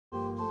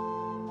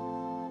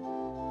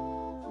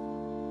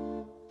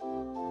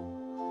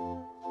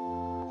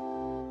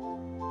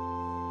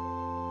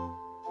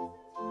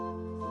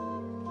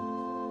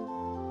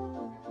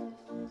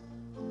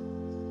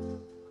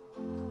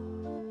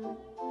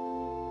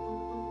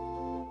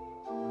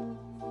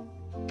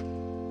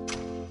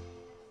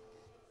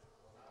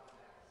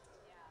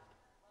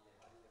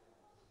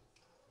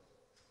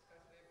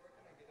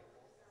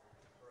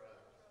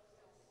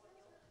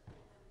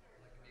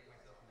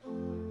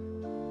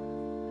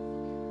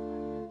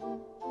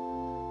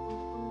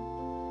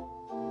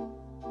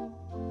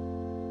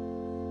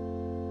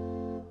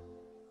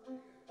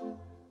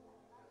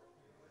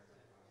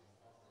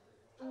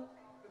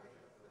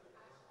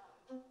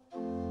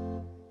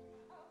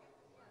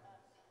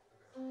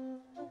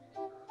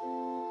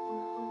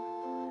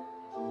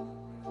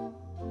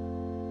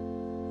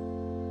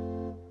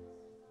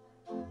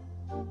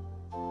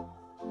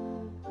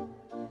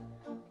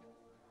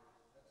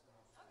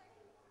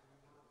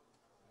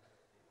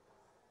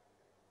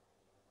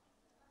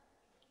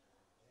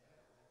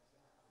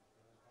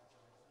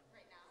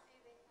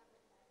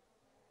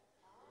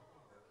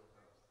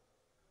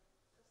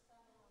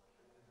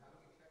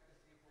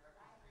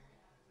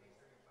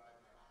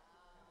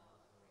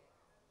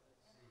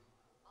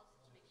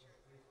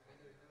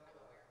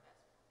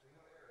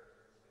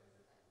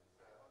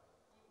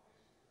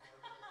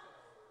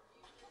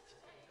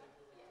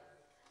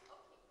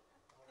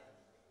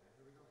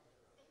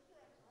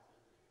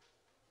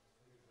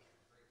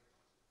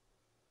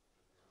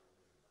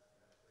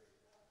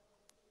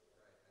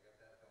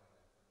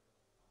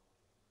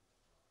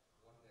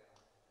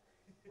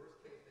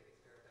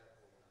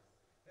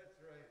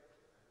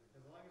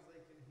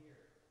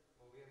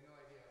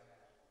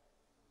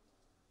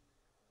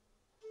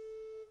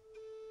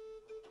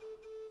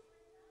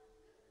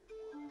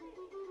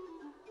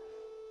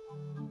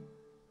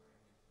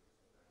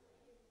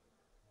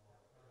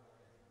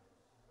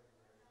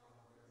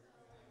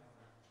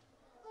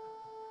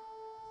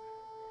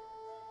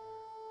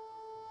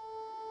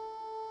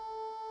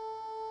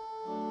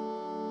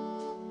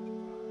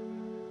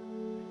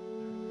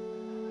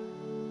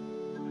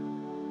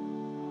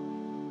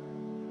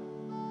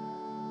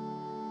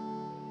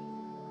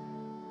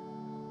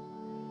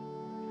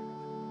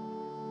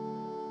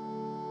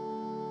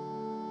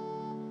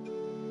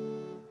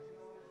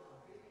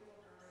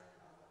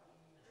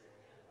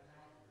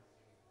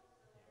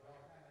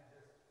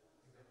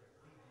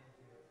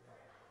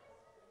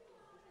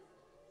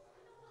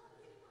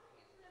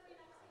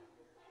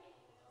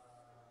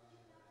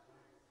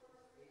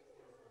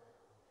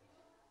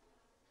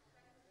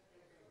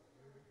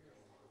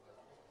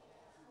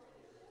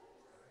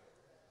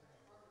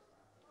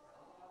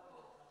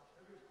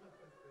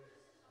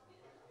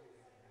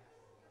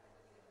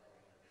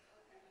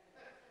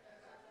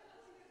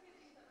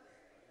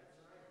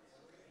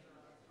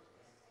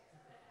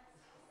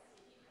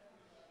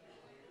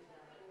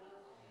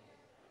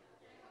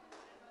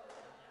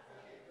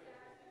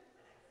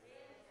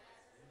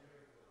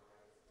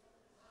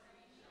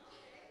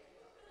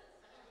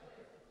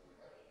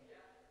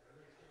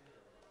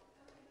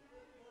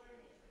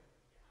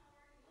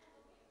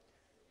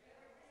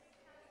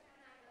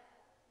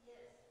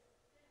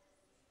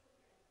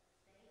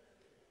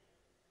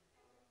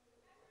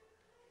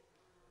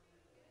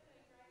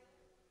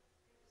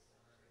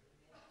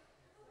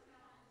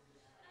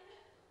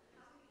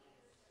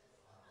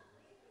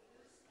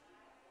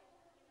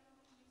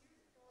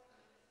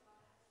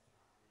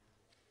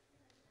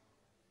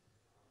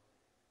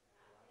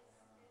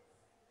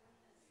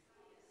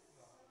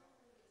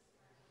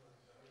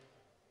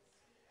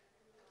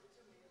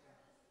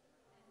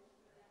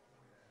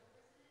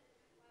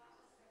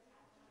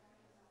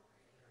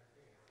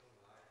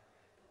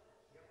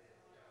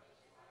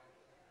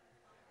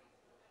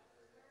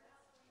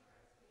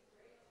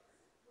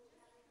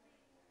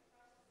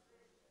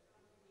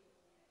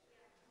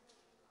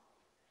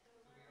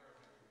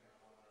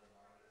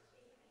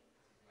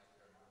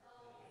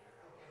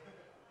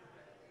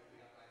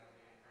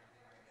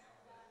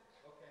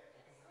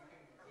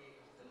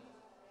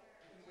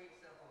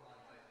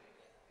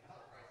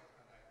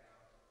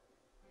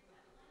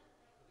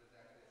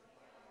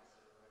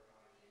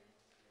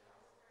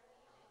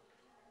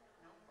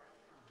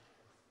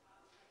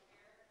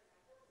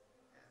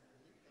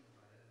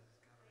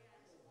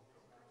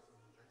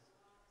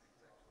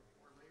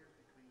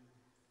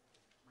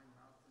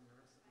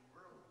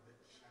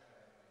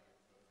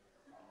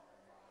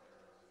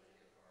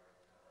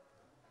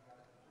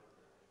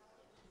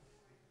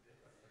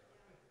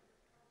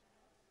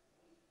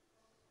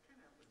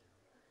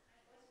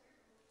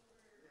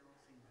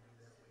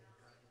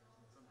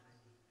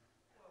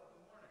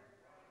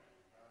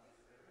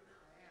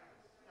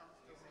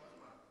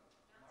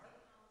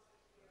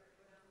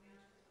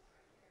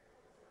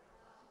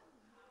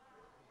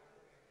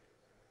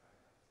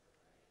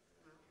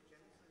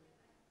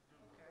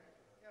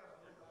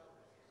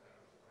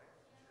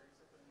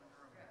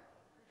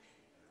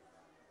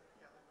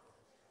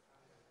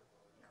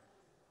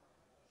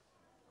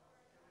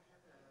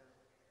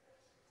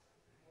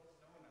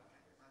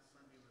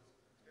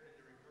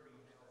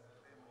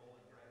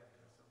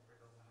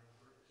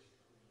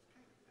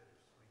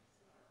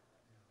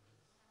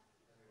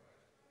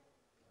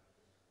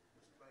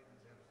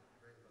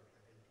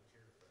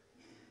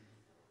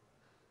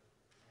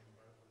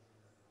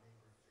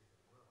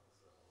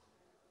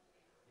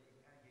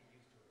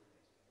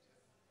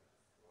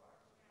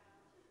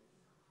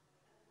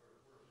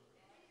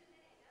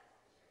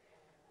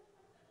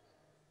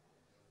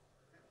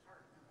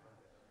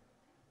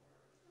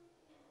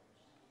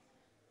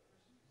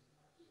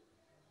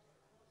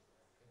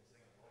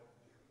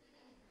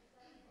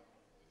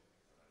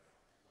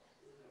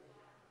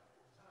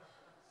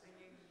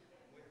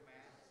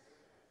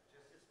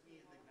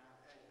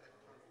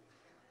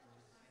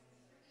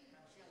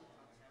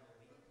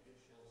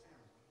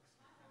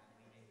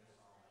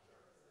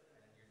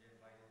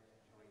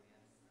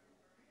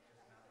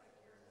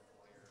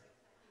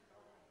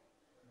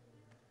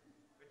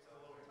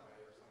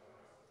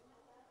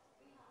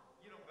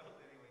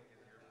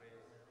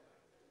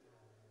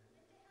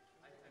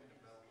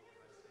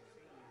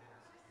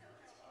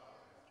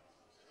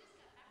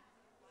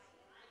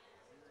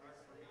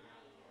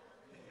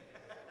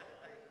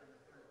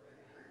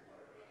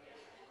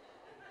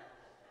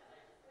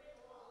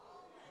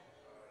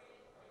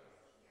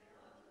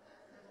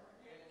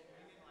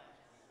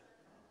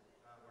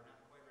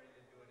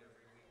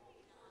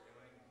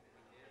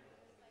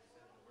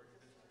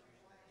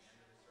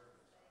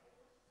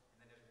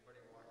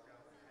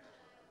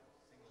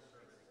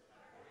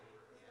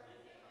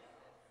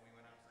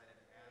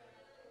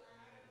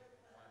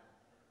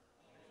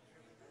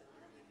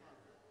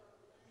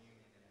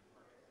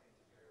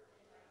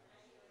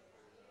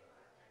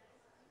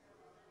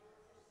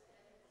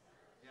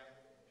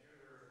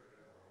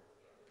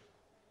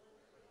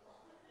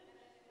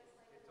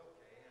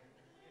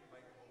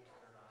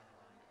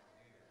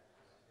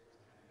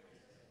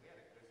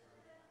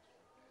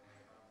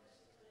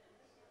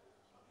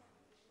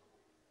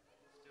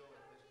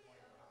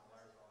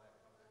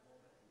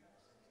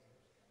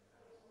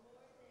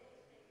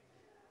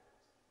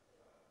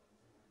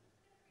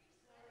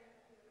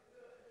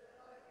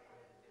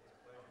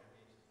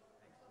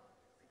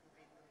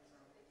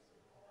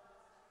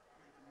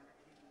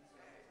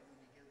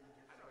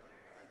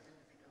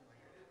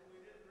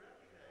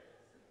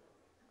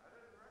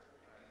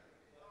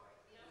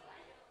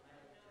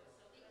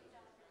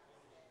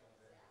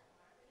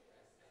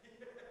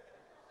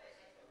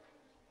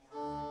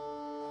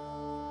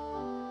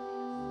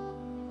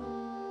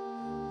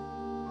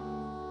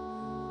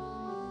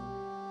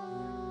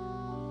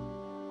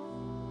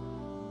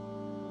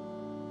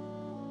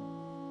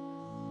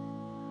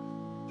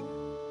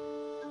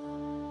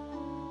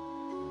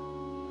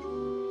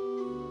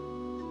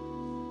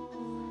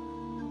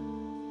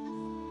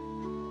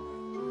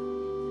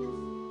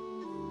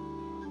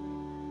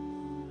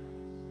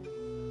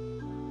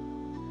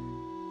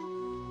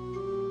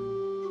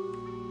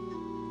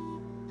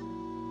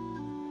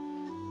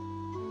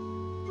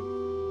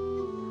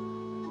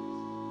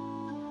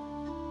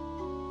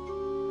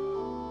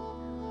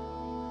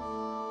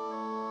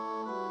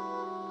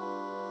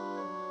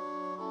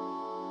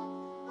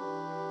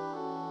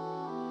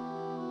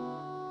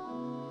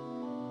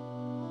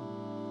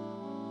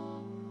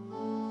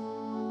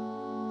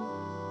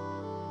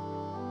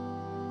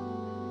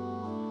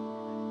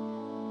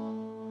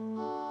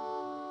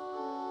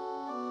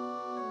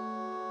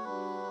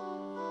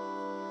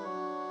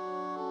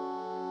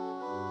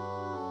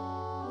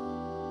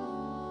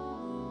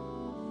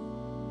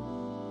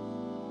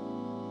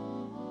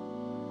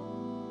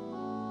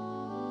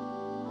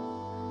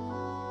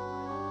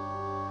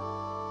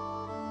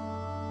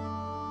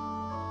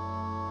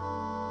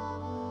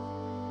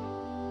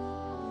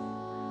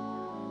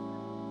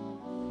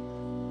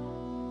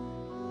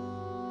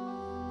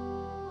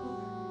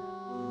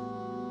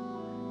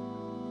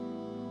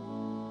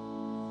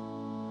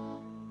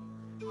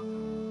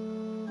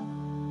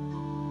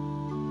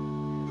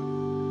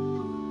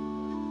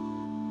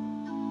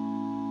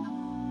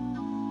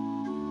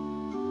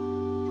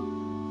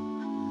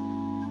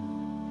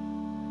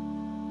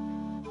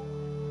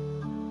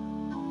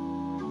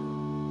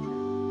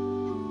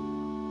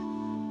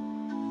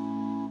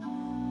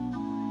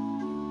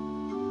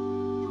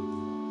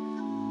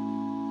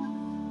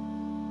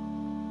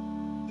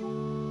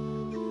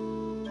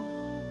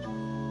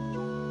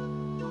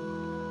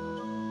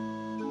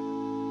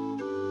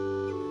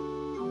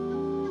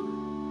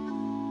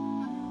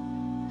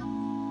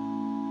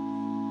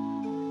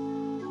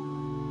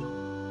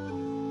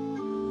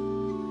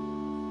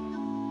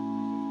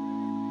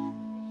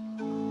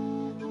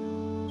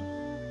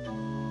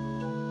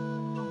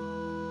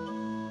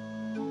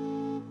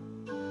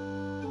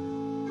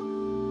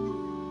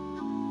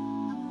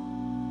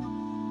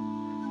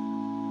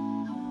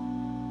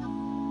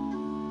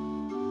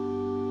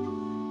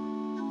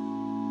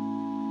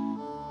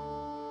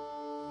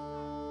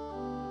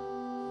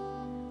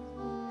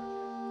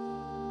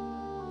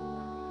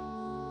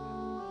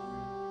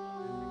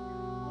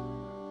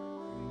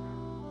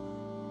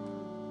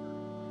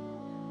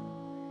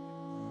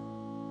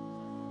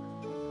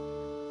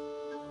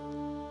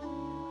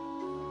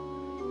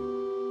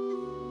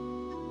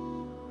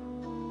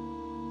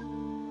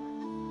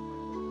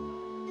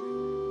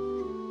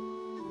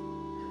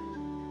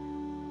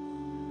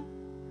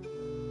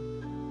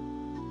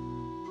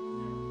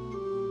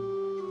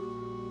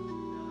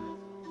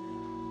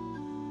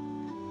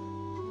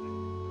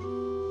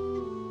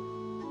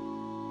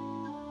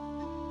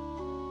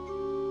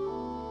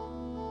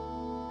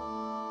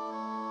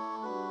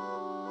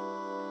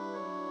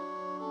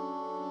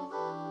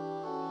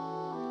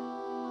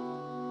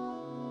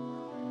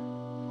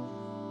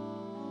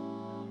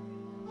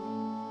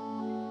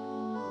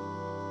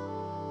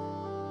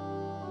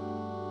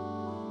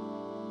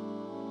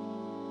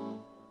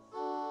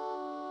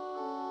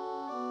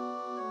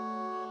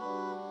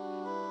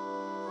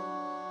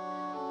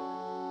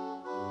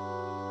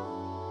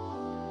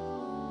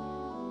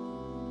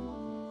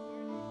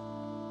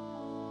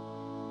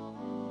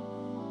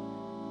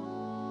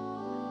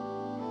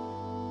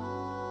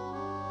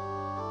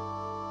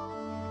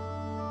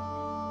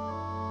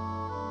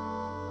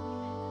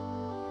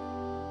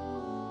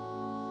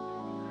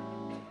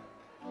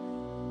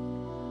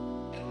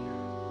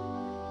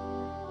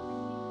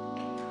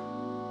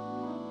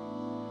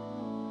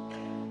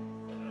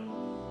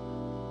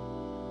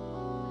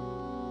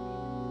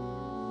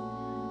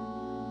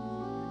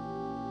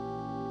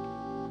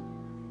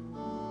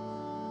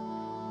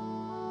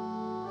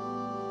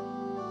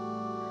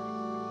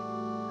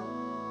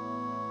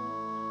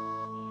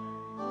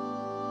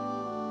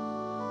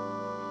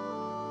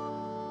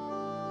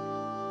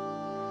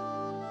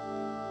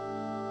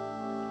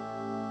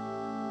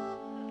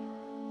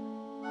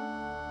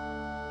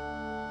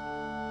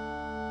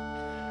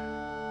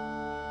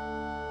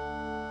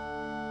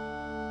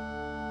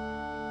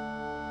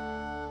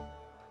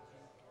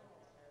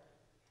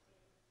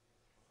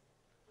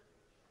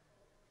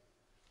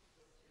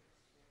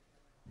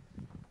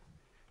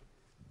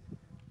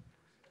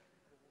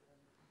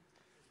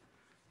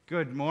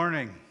Good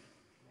morning.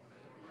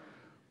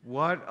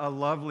 What a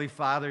lovely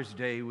Father's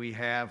Day we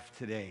have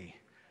today.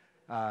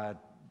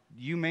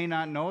 You may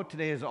not know,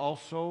 today is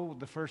also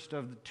the first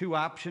of the two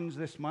options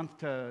this month,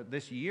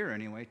 this year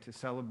anyway, to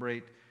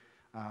celebrate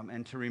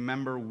and to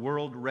remember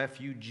World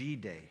Refugee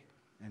Day.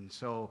 And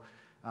so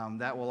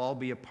that will all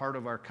be a part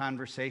of our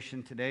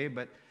conversation today.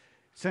 But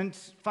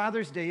since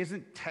Father's Day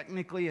isn't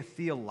technically a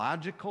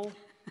theological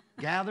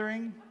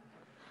gathering,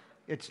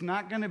 it's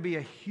not going to be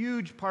a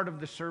huge part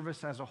of the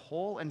service as a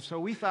whole, and so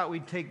we thought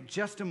we'd take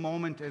just a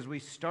moment as we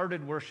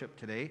started worship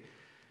today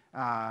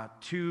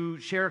to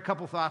share a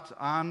couple thoughts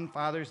on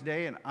Father's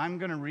Day, and I'm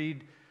going to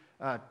read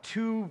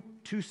two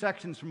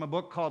sections from a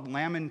book called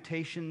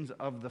Lamentations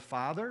of the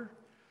Father,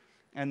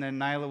 and then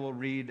Nyla will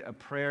read a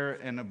prayer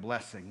and a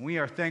blessing. We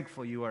are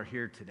thankful you are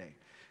here today.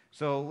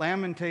 So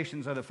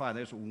Lamentations of the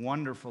Father, this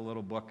wonderful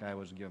little book I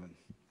was given.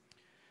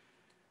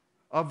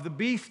 Of the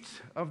beasts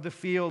of the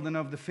field and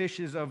of the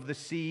fishes of the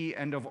sea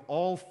and of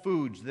all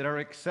foods that are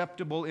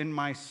acceptable in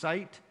my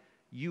sight,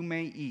 you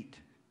may eat,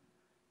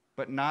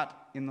 but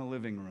not in the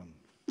living room.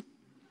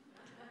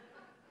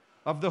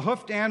 Of the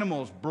hoofed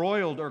animals,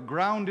 broiled or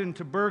ground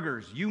into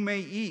burgers, you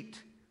may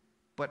eat,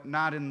 but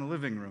not in the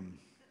living room.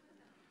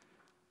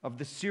 Of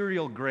the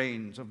cereal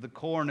grains, of the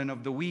corn and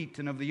of the wheat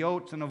and of the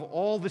oats and of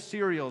all the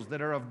cereals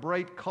that are of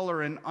bright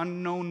color and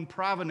unknown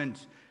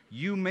provenance,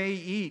 you may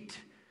eat,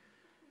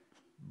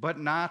 but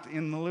not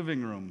in the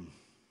living room.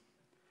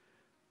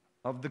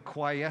 Of the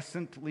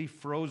quiescently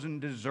frozen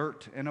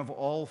dessert and of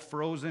all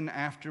frozen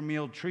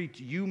after-meal treats,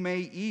 you may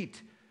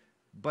eat,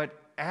 but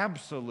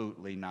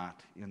absolutely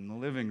not in the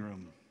living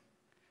room.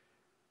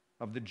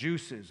 Of the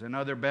juices and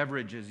other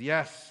beverages,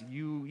 yes,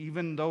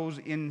 even those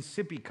in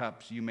sippy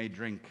cups you may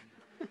drink,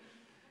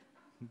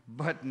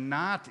 but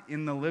not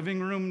in the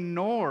living room,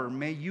 nor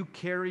may you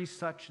carry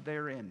such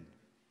therein.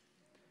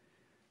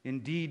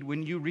 Indeed,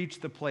 when you reach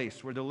the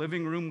place where the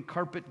living room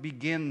carpet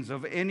begins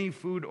of any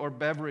food or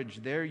beverage,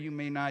 there you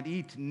may not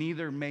eat,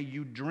 neither may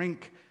you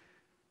drink.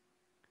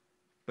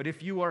 But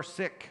if you are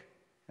sick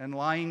and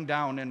lying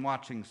down and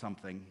watching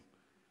something,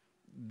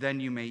 then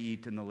you may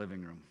eat in the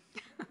living room.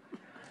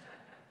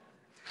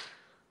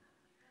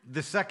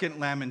 The second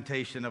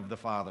lamentation of the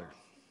Father.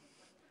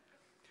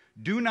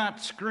 Do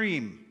not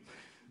scream,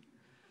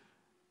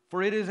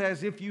 for it is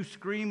as if you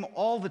scream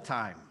all the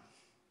time.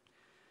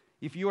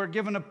 If you are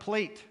given a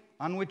plate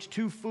on which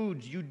two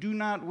foods you do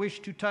not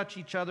wish to touch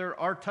each other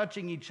are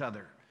touching each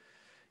other,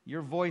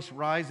 your voice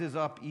rises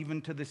up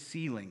even to the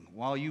ceiling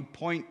while you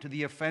point to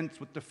the offense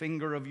with the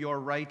finger of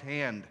your right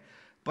hand.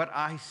 But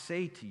I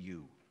say to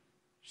you,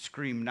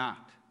 scream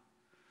not.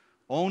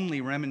 Only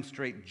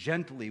remonstrate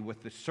gently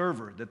with the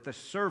server, that the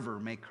server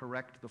may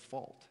correct the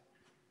fault.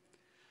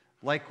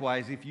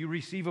 Likewise, if you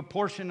receive a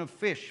portion of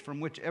fish from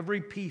which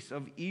every piece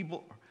of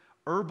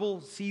herbal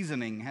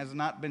seasoning has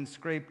not been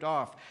scraped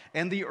off,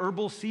 and the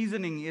herbal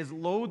seasoning is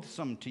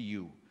loathsome to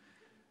you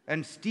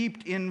and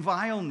steeped in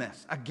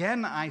vileness,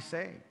 again I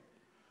say,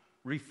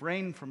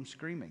 refrain from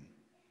screaming.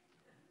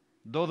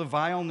 Though the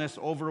vileness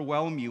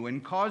overwhelm you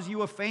and cause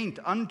you a faint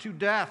unto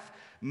death,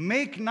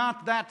 make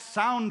not that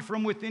sound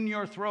from within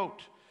your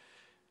throat.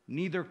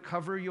 Neither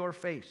cover your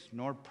face,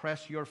 nor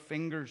press your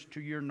fingers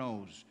to your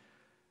nose.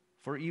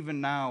 For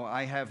even now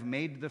I have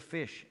made the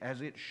fish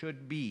as it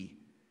should be.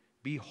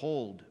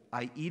 Behold,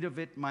 I eat of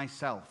it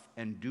myself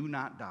and do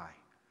not die.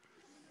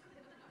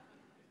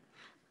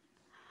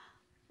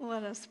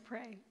 Let us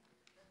pray.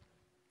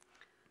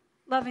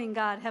 Loving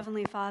God,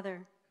 Heavenly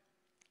Father,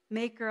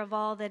 maker of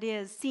all that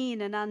is,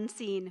 seen and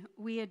unseen,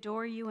 we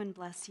adore you and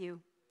bless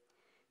you.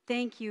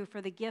 Thank you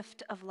for the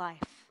gift of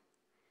life.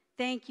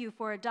 Thank you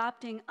for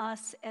adopting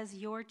us as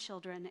your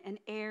children and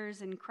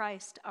heirs in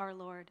Christ our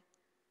Lord.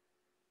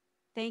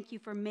 Thank you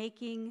for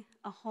making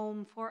a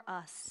home for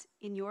us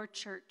in your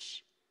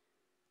church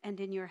and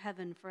in your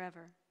heaven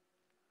forever.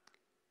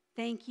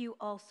 Thank you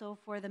also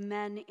for the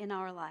men in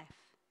our life,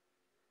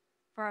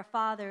 for our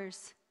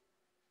fathers,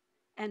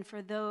 and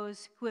for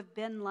those who have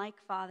been like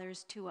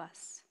fathers to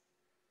us.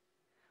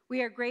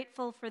 We are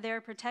grateful for their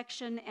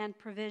protection and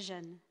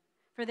provision,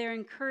 for their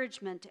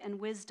encouragement and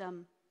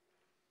wisdom,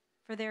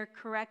 for their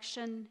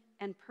correction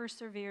and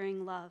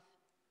persevering love.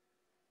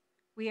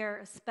 We are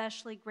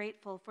especially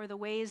grateful for the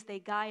ways they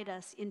guide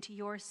us into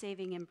your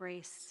saving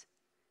embrace.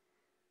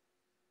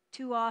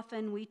 Too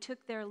often we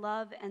took their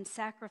love and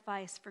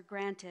sacrifice for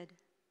granted.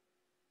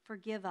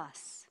 Forgive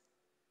us.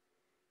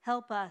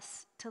 Help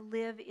us to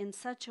live in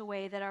such a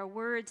way that our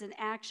words and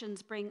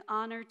actions bring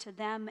honor to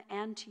them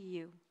and to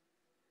you.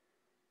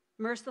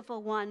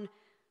 Merciful One,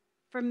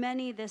 for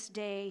many this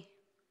day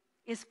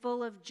is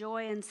full of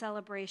joy and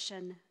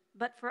celebration,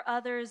 but for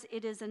others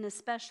it is an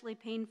especially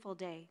painful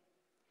day.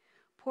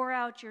 Pour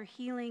out your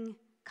healing,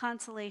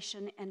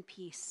 consolation, and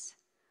peace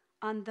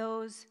on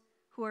those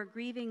who are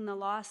grieving the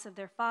loss of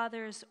their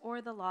fathers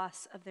or the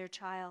loss of their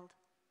child,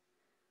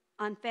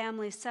 on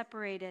families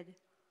separated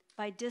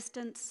by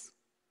distance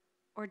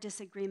or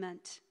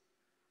disagreement,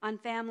 on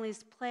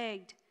families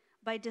plagued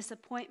by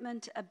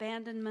disappointment,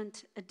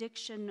 abandonment,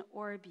 addiction,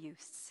 or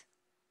abuse.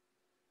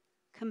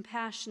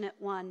 compassionate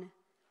one,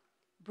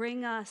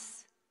 bring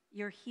us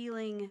your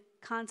healing,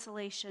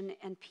 consolation,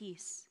 and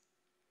peace.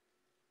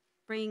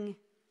 Bring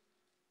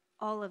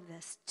all of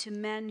this to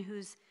men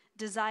whose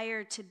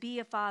desire to be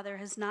a father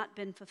has not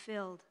been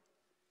fulfilled,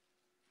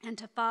 and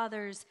to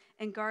fathers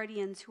and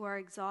guardians who are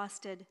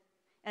exhausted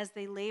as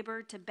they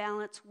labor to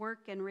balance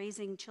work and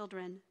raising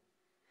children,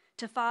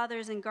 to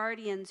fathers and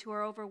guardians who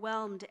are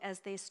overwhelmed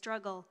as they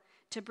struggle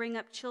to bring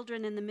up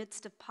children in the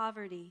midst of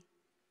poverty,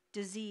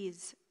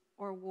 disease,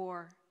 or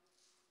war.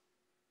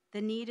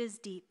 The need is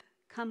deep.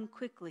 Come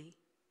quickly.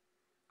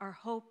 Our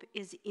hope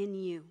is in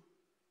you.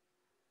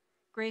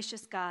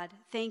 Gracious God,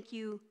 thank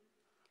you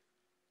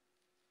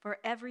for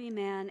every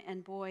man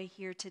and boy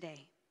here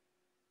today,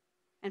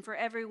 and for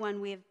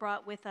everyone we have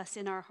brought with us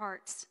in our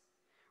hearts.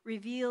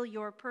 Reveal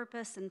your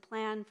purpose and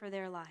plan for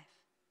their life.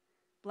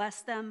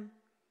 Bless them,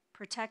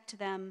 protect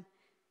them,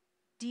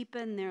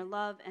 deepen their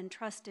love and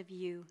trust of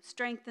you.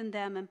 Strengthen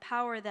them,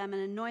 empower them,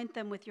 and anoint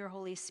them with your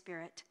Holy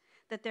Spirit,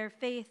 that their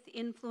faith,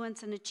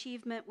 influence, and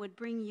achievement would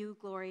bring you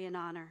glory and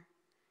honor.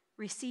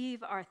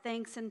 Receive our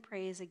thanks and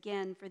praise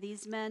again for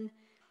these men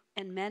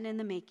and men in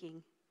the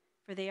making,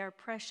 for they are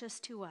precious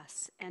to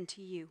us and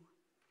to you.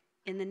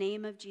 In the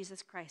name of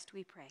Jesus Christ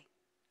we pray.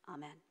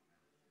 Amen.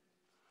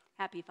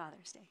 Happy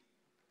Father's Day.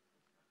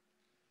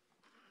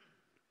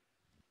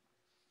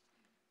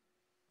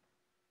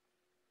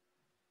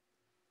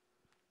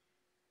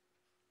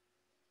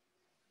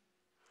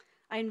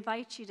 I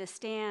invite you to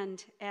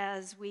stand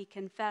as we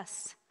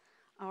confess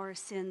our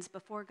sins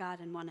before God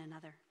and one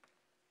another.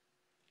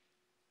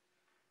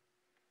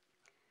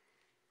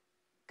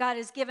 God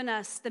has given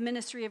us the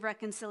ministry of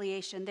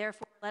reconciliation.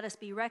 Therefore, let us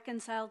be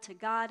reconciled to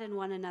God and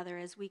one another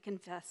as we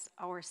confess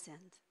our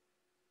sins.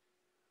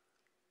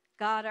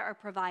 God, our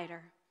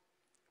provider,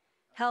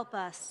 help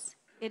us.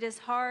 It is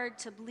hard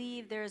to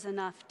believe there is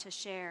enough to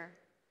share.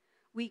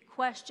 We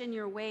question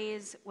your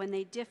ways when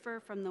they differ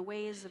from the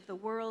ways of the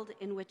world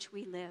in which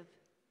we live.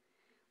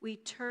 We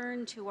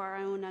turn to our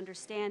own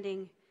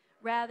understanding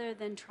rather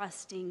than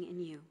trusting in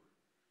you.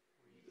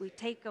 We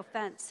take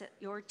offense at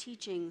your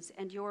teachings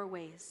and your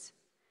ways.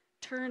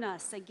 Turn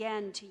us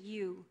again to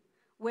you.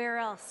 Where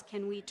else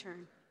can we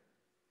turn?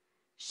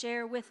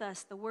 Share with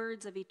us the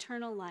words of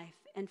eternal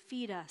life and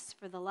feed us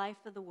for the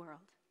life of the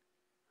world.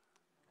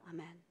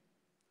 Amen.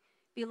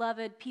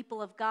 Beloved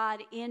people of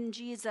God, in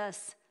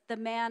Jesus, the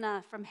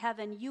manna from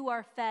heaven, you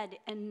are fed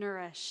and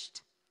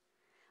nourished.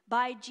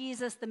 By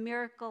Jesus, the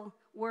miracle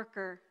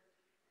worker,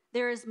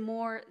 there is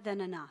more than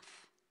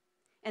enough.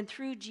 And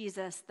through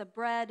Jesus, the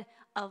bread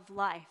of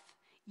life,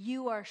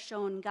 you are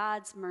shown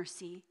God's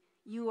mercy.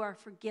 You are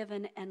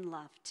forgiven and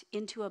loved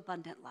into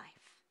abundant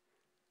life.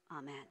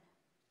 Amen.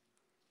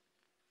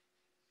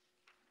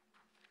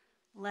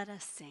 Let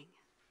us sing.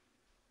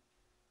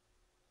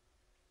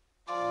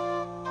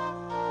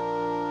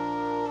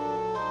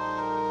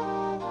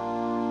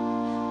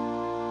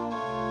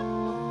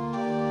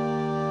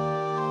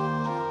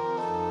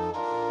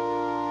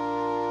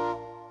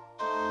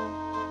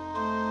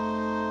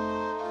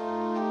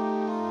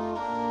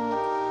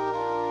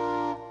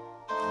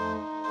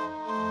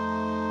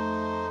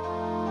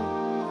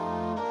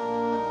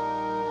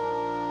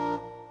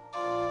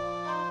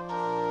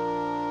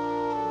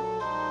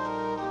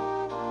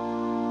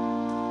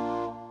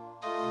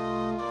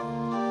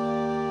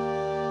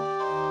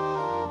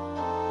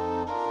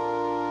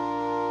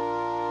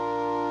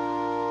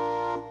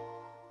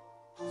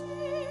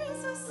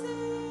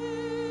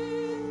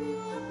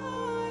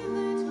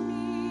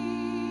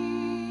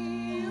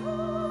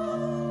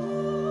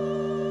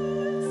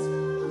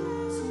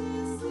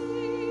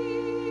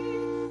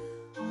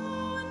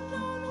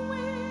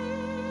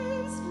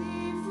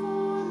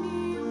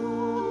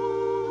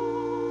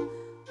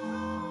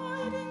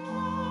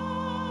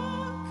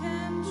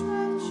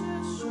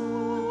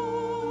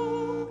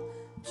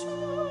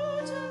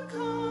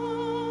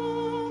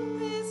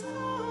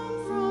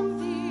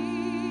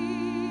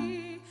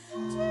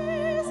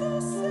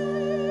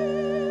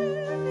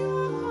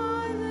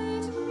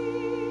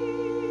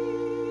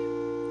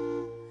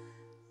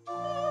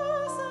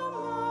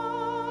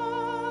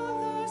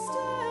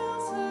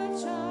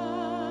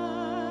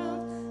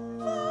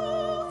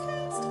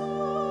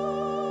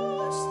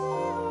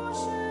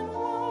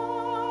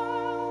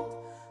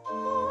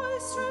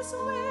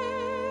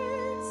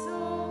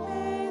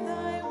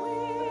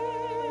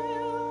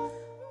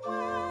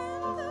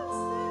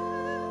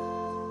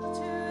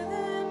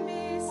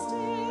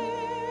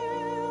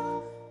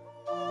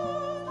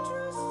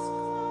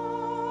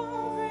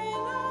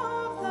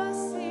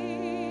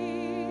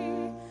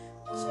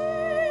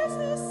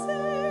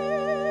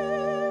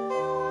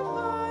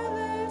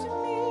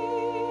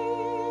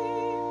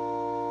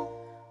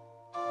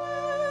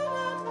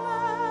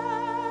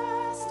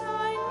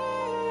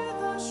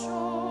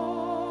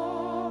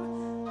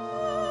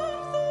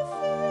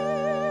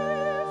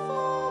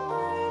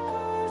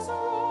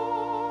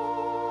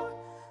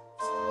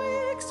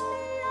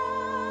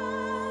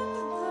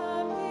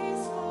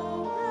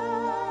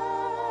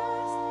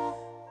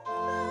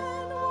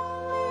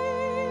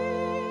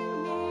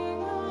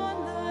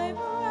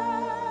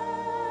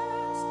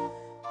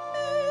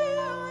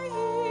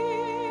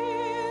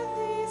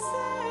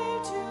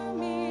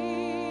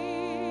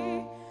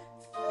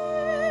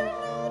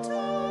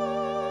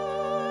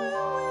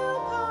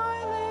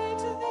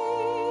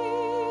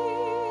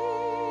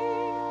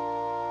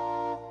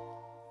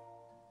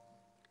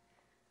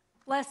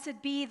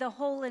 Blessed be the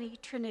Holy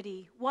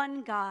Trinity,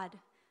 one God,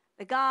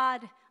 the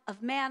God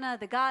of manna,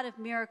 the God of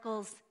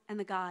miracles, and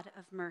the God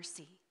of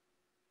mercy.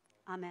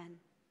 Amen.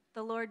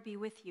 The Lord be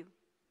with you.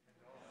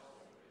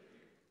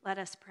 Let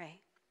us pray.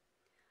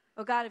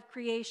 O God of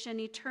creation,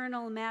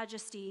 eternal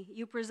majesty,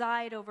 you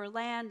preside over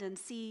land and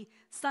sea,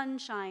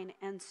 sunshine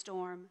and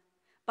storm.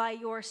 By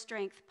your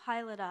strength,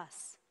 pilot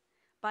us.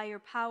 By your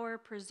power,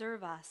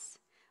 preserve us.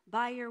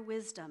 By your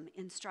wisdom,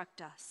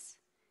 instruct us.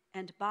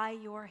 And by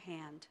your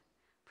hand,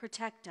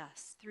 protect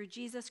us through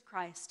Jesus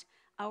Christ,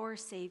 our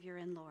Savior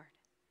and Lord.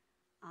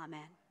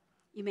 Amen.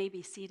 You may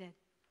be seated.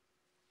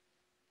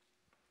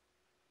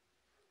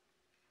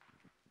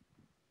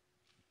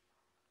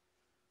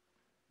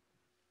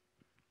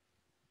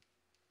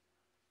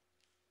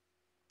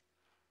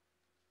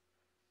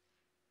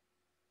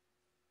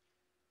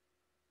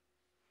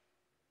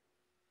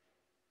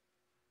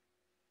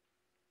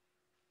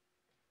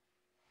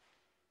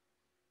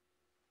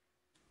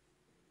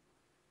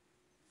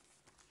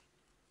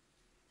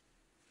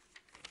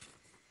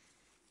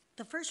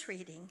 The first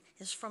reading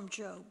is from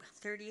Job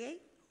 38,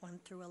 1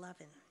 through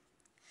 11.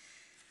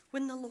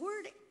 When the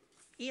Lord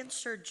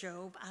answered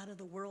Job out of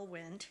the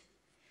whirlwind,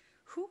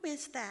 who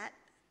is that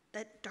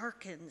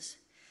darkens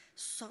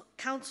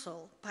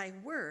counsel by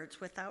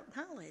words without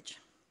knowledge?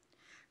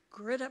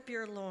 Gird up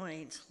your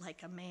loins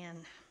like a man.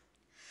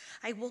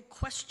 I will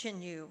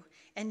question you,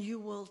 and you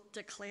will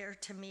declare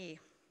to me.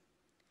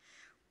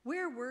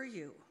 Where were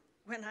you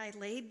when I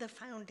laid the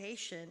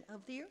foundation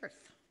of the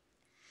earth?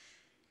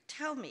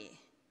 Tell me,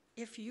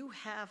 if you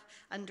have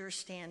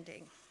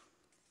understanding.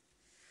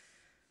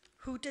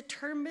 Who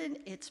determined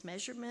its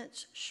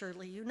measurements,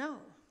 surely you know,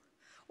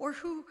 or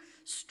who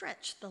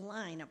stretched the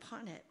line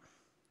upon it?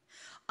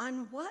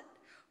 On what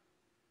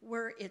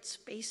were its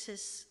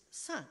bases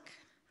sunk,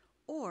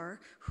 or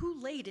who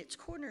laid its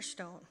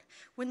cornerstone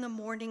when the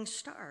morning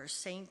stars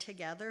sang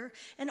together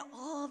and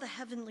all the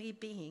heavenly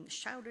beings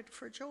shouted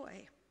for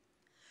joy?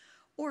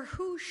 Or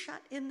who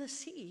shut in the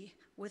sea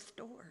with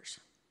doors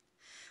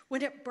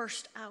when it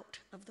burst out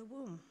of the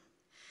womb?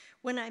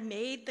 When I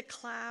made the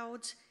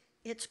clouds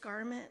its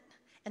garment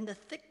and the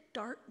thick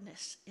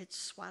darkness its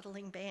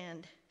swaddling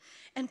band,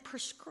 and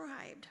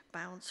prescribed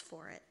bounds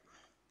for it,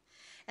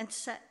 and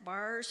set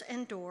bars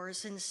and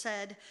doors, and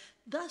said,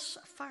 thus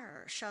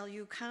far shall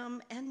you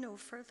come and no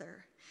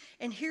further,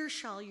 and here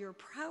shall your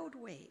proud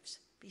waves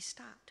be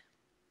stopped.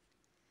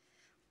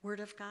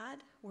 Word of God,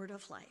 word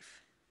of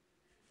life.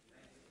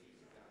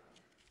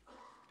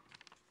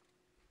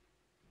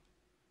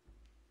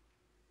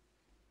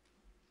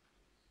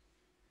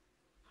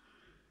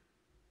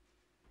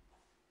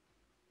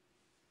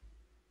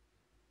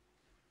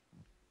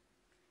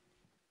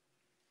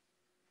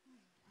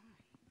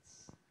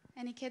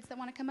 Any kids that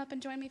want to come up and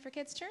join me for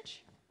Kids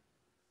Church?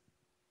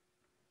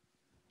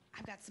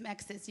 I've got some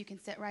X's. You can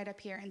sit right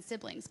up here, and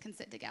siblings can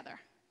sit together.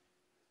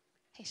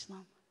 Hey,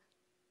 Shalom.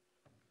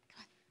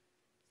 Come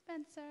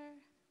on. Spencer.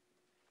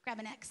 Grab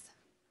an X.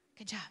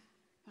 Good job.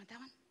 You want that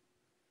one?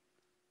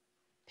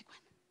 Pick one.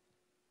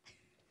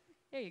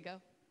 There you go.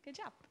 Good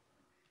job.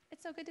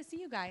 It's so good to see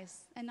you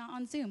guys and not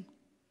on Zoom.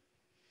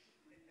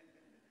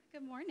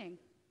 Good morning.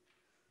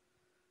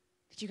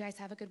 Did you guys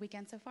have a good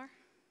weekend so far?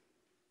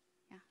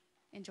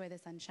 Enjoy the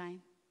sunshine.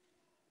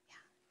 Yeah.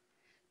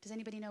 Does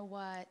anybody know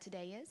what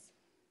today is?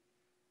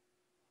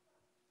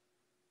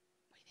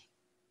 What do you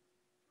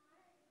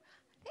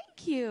think?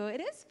 Thank you.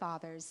 It is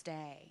Father's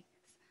Day.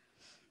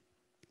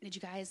 Did you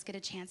guys get a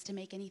chance to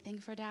make anything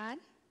for Dad?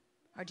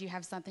 Or do you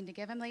have something to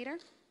give him later?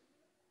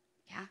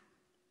 Yeah?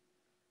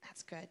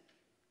 That's good.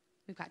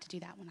 We've got to do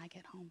that when I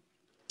get home.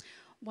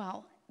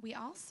 Well, I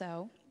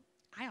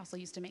also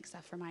used to make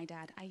stuff for my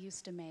dad. I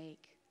used to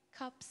make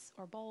cups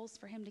or bowls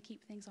for him to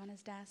keep things on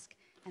his desk,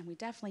 and we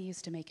definitely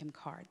used to make him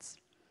cards.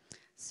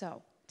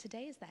 So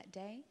today is that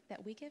day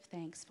that we give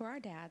thanks for our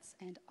dads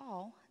and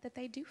all that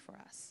they do for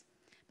us.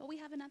 But we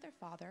have another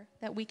father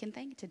that we can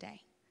thank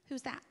today.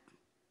 Who's that?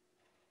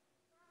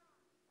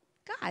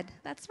 God,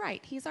 that's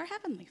right. He's our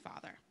heavenly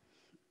Father.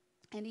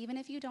 And even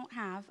if you don't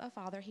have a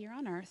father here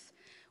on earth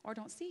or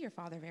don't see your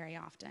father very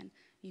often,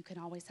 you can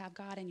always have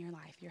God in your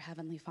life, your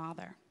heavenly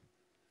Father.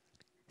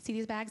 See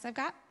these bags I've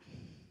got?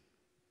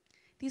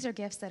 These are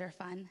gifts that are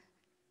fun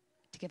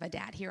to give a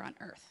dad here on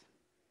earth.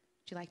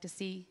 Would you like to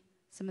see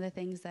some of the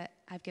things that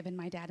I've given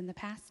my dad in the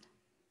past?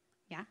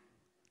 Yeah?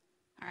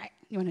 All right.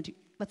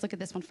 Let's look at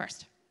this one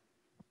first.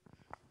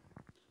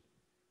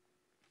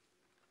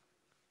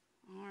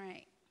 All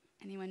right.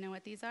 Anyone know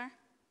what these are? Let's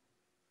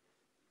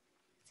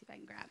see if I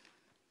can grab.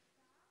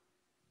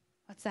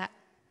 What's that?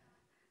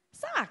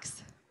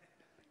 Socks.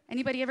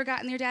 Anybody ever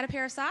gotten your dad a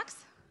pair of socks?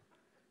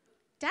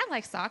 Dad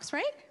likes socks,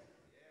 right?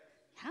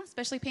 Yeah,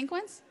 especially pink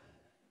ones.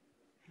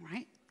 All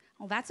right.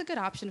 Well, that's a good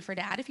option for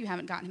Dad if you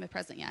haven't gotten him a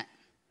present yet.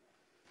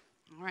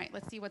 All right,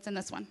 let's see what's in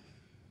this one.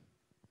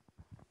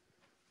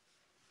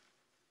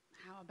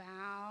 How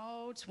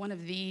about one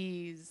of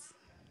these?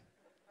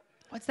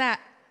 What's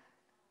that?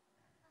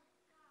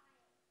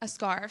 A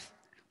scarf.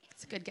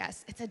 It's a good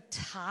guess. It's a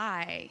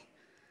tie.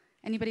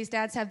 Anybody's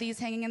dads have these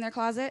hanging in their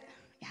closet?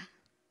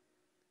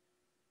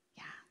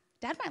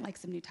 Dad might like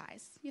some new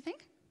ties, you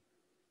think?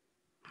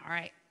 All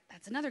right,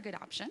 that's another good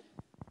option.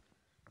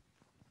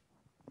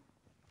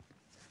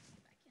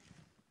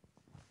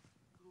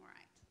 All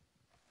right.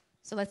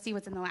 So let's see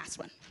what's in the last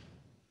one.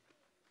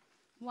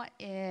 What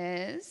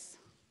is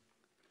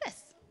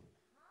this?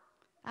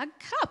 A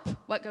cup.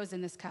 What goes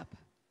in this cup?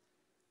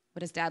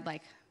 What does Dad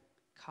like?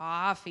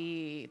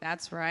 Coffee.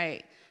 That's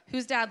right.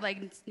 Whose dad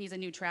needs a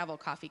new travel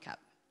coffee cup?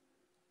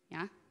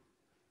 Yeah?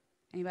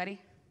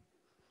 Anybody?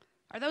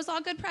 Are those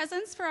all good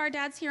presents for our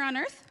dads here on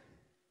earth?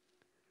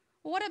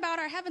 Well, what about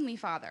our Heavenly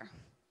Father?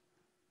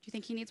 Do you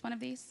think he needs one of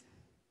these?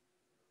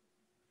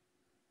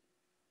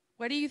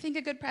 What do you think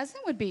a good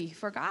present would be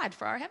for God,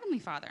 for our Heavenly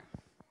Father?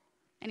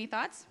 Any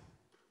thoughts?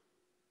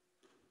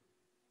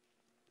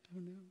 I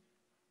don't know.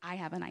 I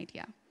have an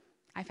idea.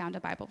 I found a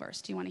Bible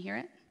verse. Do you want to hear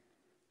it?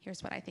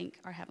 Here's what I think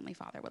our Heavenly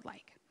Father would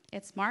like.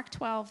 It's Mark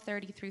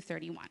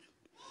 12:30-31.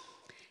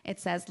 It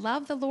says,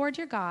 "Love the Lord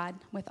your God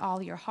with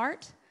all your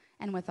heart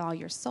and with all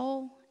your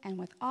soul and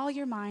with all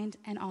your mind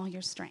and all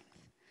your strength."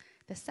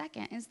 The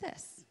second is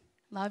this: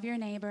 love your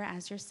neighbor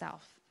as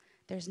yourself.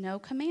 There's no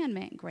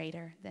commandment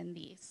greater than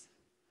these.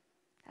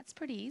 That's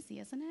pretty easy,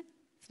 isn't it?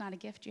 It's not a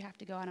gift you have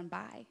to go out and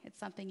buy. It's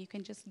something you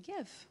can just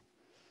give.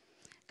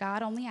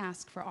 God only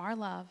asks for our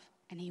love,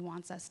 and he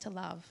wants us to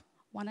love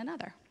one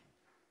another.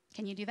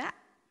 Can you do that?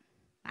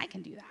 I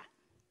can do that.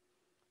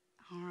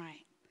 All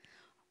right.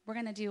 We're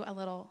going to do a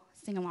little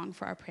sing-along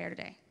for our prayer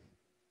today.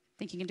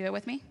 Think you can do it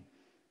with me?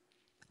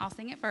 I'll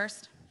sing it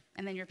first,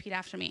 and then you repeat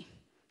after me.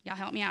 Y'all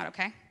help me out,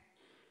 okay?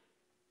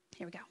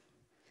 Here we go.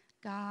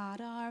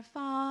 God our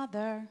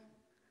Father,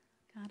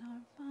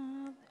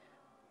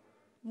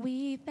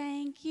 we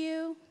thank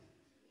you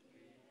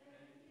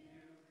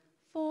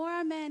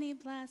for many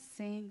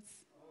blessings.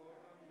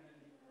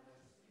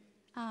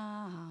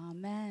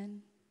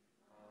 Amen.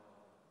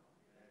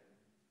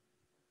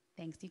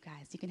 Thanks, you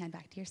guys. You can head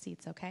back to your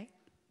seats, okay?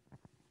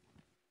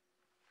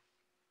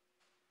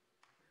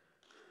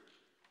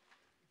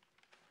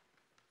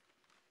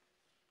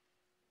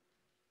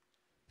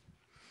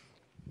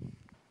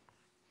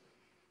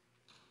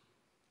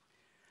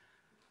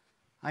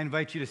 I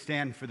invite you to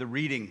stand for the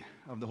reading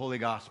of the Holy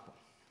Gospel.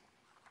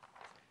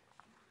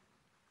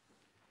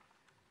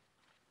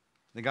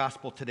 The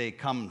Gospel today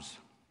comes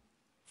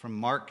from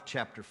Mark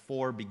chapter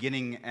 4,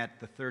 beginning at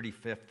the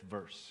 35th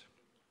verse.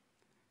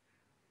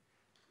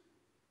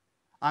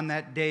 On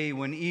that day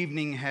when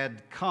evening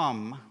had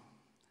come,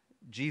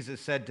 Jesus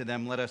said to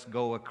them, "Let us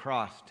go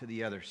across to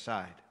the other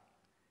side."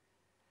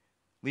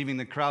 Leaving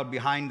the crowd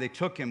behind, they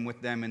took him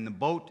with them in the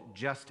boat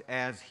just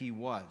as he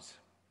was.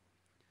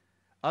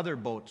 Other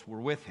boats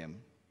were with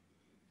him.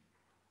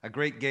 A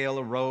great gale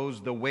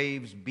arose. The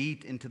waves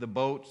beat into the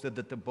boat so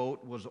that the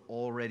boat was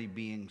already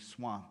being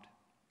swamped.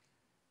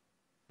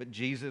 But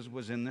Jesus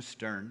was in the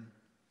stern,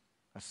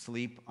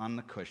 asleep on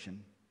the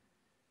cushion.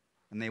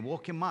 And they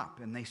woke him up,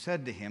 and they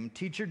said to him,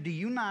 "Teacher, do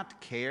you not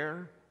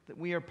care that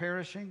we are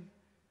perishing?"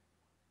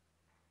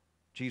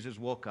 Jesus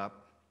woke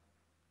up,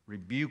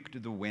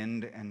 rebuked the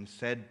wind, and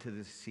said to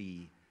the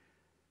sea,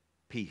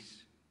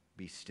 "Peace,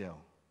 be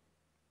still."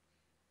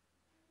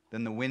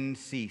 Then the wind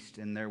ceased,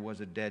 and there was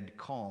a dead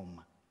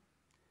calm.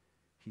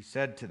 He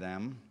said to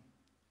them,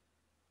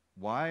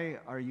 "Why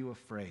are you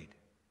afraid?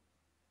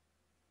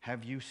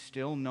 Have you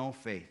still no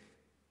faith?"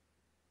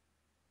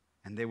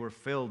 And they were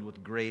filled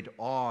with great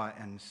awe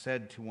and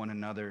said to one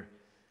another,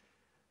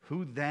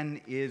 "Who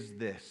then is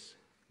this,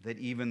 that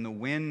even the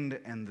wind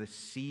and the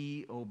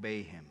sea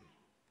obey him?"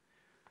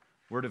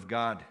 Word of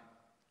God,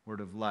 word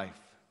of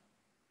life.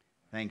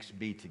 Thanks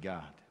be to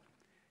God.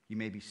 You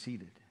may be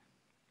seated.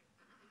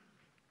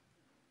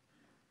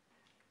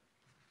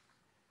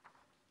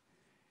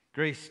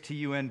 Grace to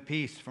you and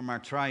peace from our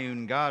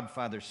triune God,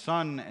 Father,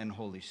 Son, and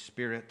Holy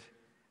Spirit.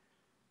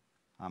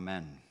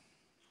 Amen.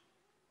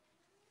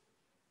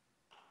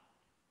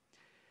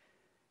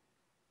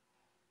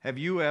 Have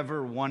you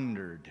ever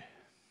wondered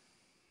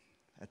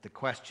at the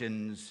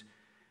questions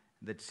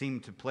that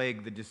seem to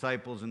plague the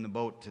disciples in the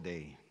boat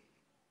today?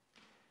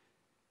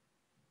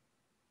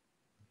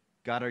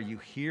 God, are you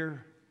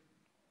here?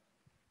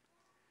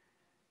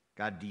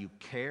 God, do you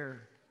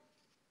care?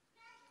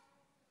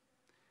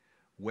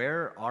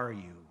 Where are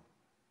you,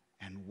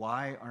 and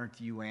why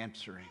aren't you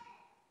answering?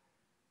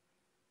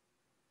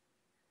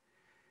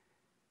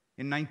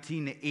 In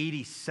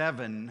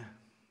 1987,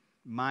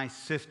 my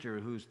sister,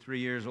 who's 3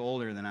 years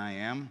older than I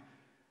am,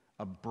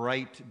 a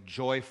bright,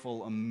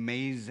 joyful,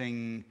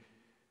 amazing,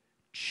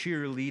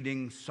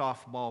 cheerleading,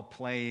 softball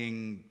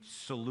playing,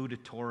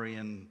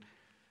 salutatorian,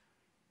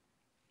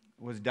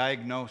 was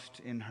diagnosed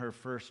in her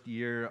first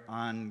year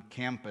on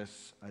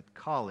campus at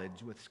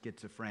college with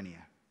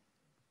schizophrenia.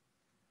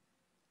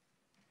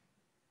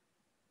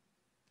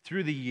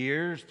 Through the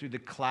years, through the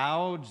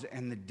clouds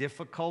and the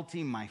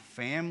difficulty, my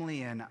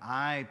family and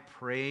I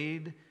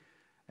prayed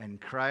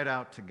and cried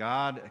out to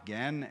God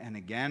again and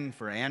again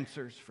for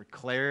answers, for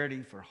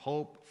clarity, for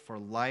hope, for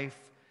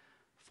life,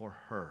 for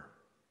her.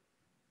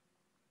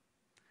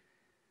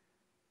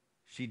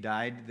 She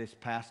died this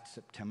past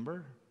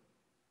September.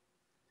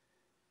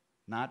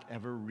 not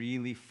ever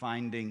really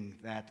finding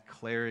that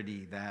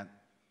clarity, that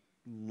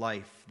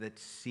life that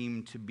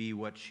seemed to be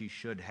what she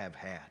should have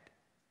had.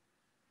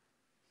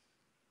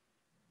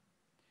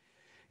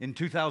 In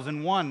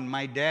 2001,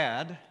 my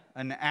dad,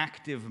 an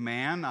active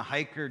man, a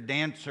hiker,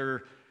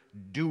 dancer,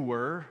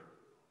 doer,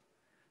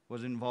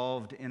 was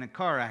involved in a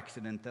car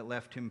accident that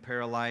left him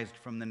paralyzed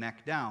from the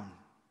neck down.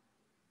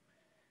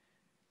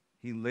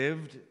 He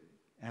lived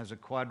as a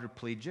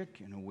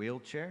quadriplegic in a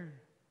wheelchair.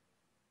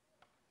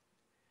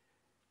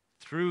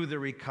 Through the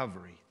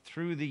recovery,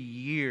 through the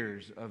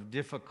years of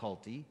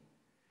difficulty,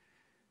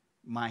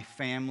 my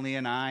family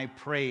and I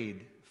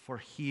prayed for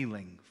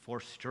healing, for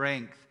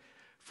strength,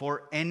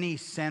 for any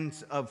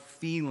sense of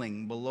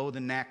feeling below the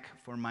neck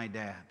for my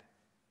dad.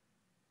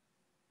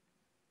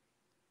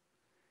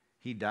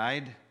 He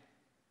died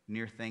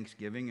near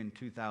Thanksgiving in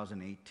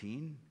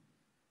 2018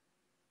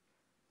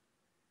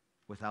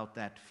 without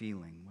that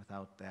feeling,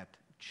 without that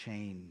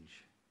change.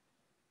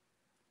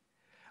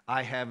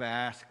 I have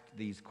asked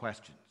these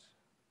questions.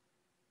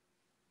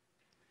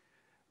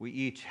 We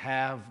each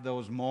have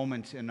those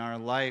moments in our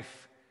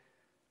life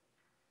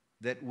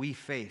that we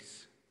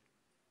face.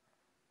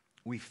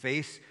 We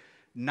face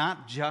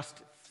not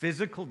just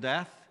physical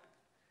death,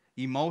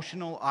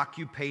 emotional,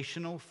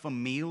 occupational,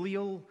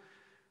 familial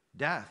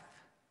death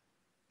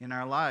in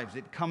our lives.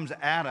 It comes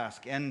at us,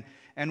 and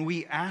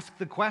we ask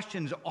the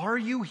questions, are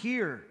you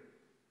here?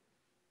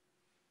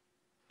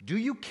 Do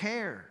you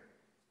care?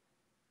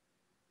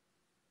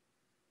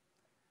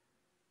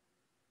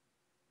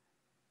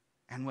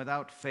 And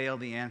without fail,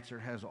 the answer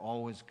has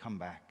always come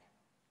back.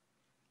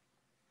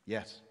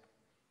 Yes,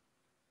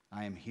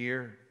 I am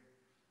here.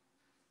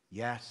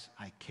 Yes,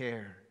 I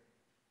care.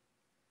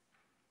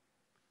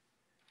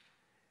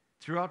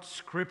 Throughout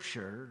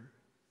Scripture,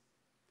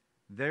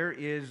 there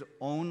is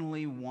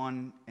only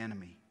one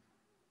enemy.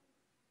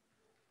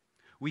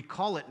 We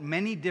call it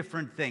many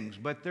different things,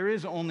 but there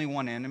is only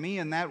one enemy,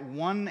 and that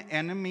one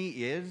enemy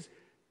is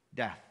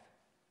death.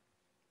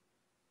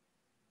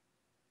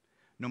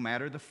 No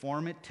matter the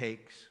form it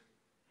takes,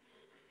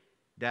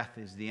 death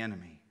is the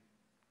enemy.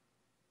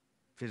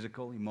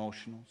 Physical,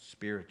 emotional,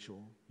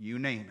 spiritual, you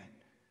name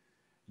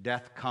it.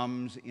 Death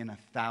comes in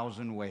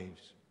 1,000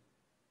 ways.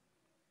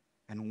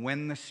 And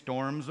when the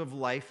storms of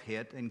life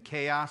hit and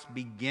chaos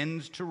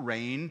begins to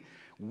reign,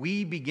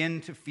 we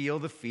begin to feel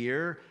the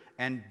fear,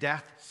 and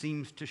death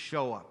seems to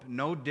show up,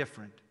 no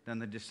different than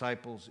the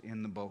disciples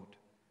in the boat.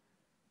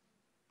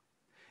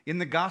 In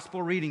the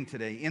gospel reading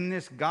today, in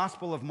this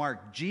Gospel of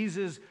Mark,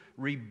 Jesus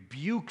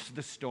rebukes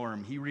the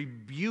storm. He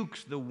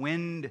rebukes the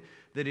wind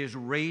that is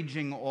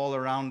raging all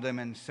around them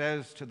and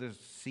says to the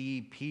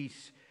sea,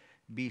 "Peace,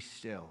 be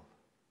still."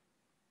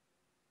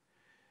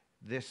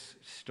 This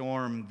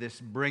storm, this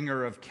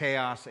bringer of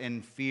chaos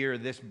and fear,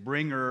 this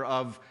bringer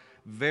of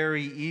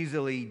very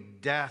easily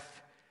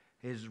death,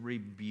 is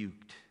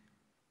rebuked.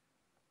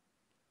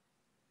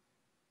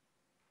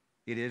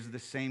 It is the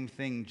same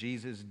thing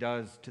Jesus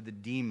does to the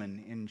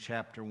demon in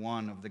chapter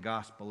 1 of the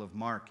Gospel of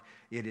Mark.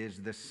 It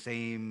is the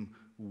same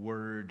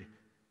word,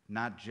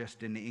 not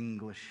just in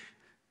English.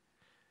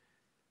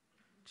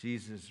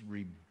 Jesus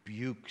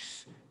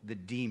rebukes the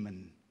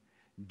demon.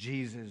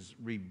 Jesus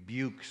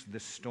rebukes the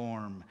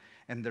storm,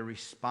 and the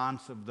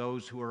response of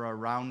those who are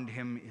around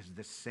him is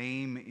the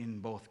same in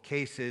both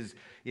cases.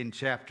 In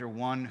chapter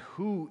 1,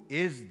 who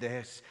is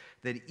this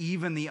that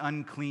even the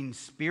unclean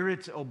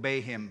spirits obey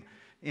him?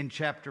 In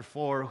chapter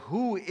 4,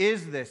 who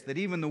is this that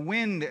even the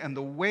wind and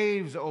the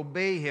waves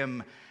obey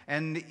him?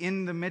 And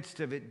in the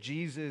midst of it,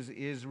 Jesus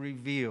is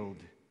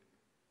revealed.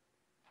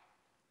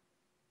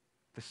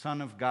 The Son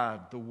of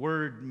God, the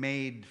Word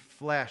made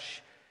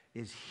flesh,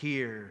 is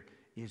here,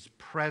 is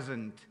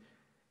present,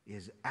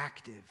 is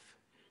active.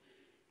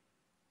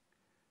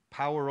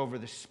 Power over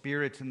the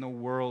spirits in the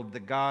world, the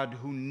God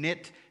who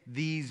knit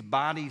these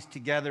bodies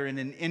together in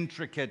an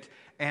intricate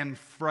and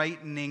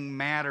frightening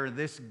manner.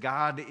 This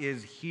God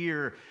is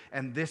here,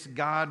 and this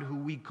God who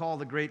we call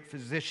the great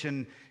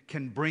physician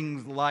can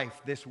bring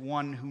life. This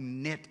one who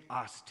knit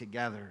us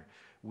together.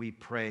 We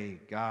pray,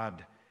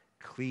 God,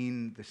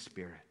 clean the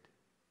spirit.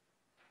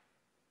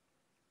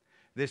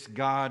 This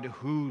God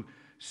who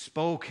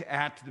spoke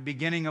at the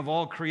beginning of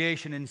all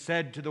creation and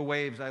said to the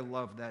waves, I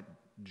love that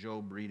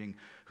Job reading,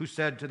 who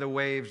said to the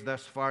waves,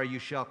 thus far you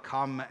shall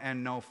come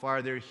and no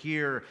farther.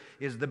 Here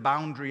is the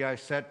boundary I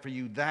set for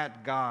you.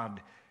 That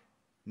God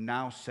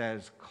now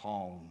says,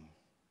 calm.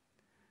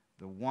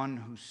 The one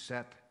who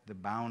set the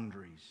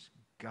boundaries,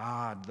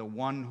 God, the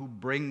one who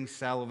brings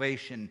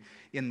salvation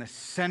in the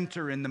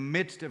center, in the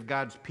midst of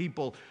God's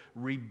people,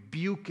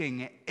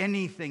 rebuking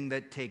anything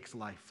that takes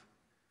life.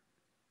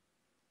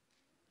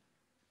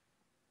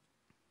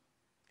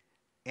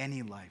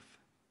 Any life.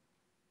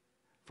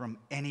 From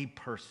any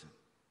person,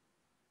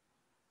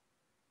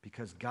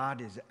 because God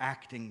is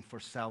acting for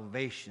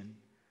salvation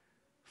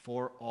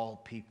for all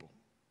people.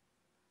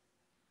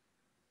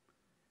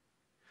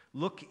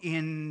 Look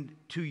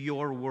into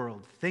your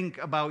world. Think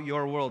about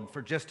your world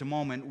for just a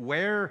moment.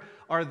 Where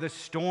are the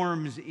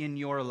storms in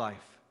your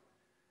life?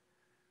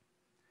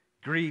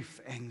 grief,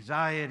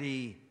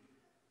 anxiety,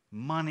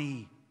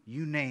 money,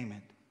 you name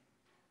it.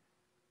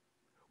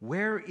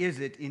 Where is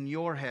it in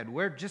your head?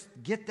 Just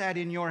get that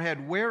in your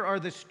head. Where are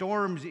the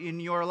storms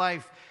in your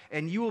life?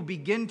 And you will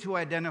begin to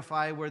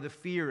identify where the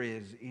fear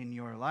is in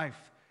your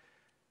life.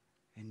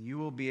 And you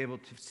will be able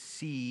to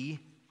see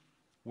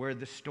where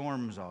the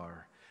storms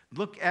are.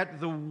 Look at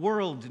the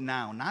world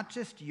now, not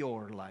just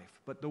your life,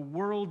 but the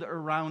world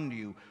around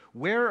you.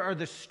 Where are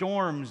the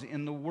storms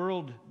in the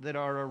world that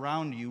are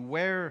around you?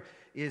 Where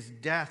is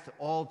death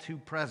all too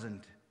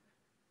present?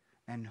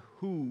 And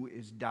who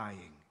is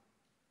dying?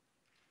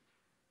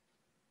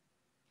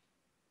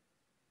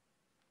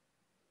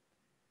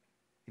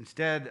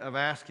 Instead of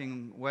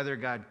asking whether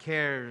God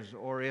cares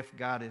or if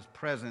God is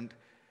present,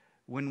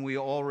 when we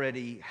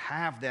already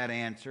have that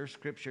answer,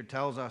 Scripture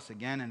tells us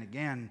again and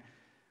again,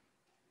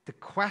 the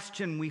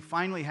question we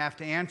finally have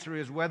to answer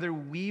is whether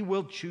we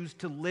will choose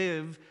to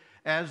live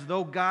as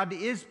though God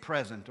is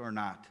present or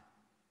not.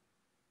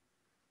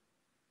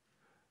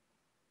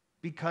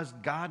 Because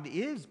God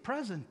is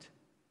present.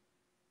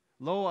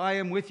 Lo, I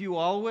am with you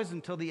always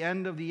until the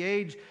end of the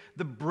age.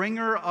 The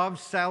bringer of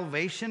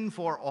salvation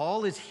for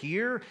all is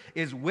here,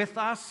 is with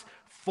us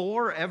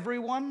for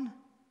everyone.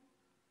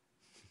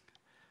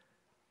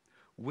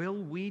 Will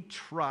we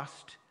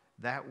trust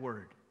that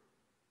word?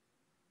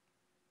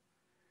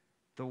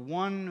 The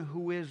one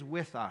who is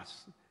with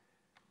us,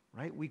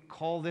 right? We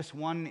call this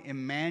one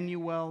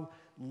Emmanuel,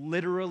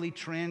 literally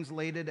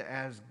translated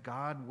as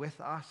God with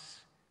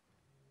us.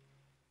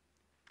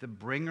 The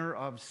bringer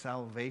of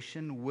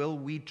salvation. Will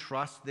we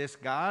trust this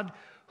God?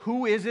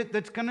 Who is it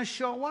that's going to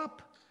show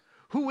up?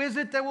 Who is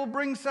it that will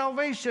bring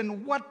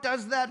salvation? What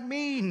does that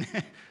mean?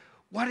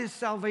 What does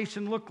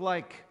salvation look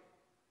like?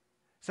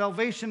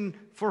 Salvation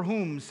for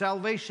whom?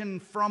 Salvation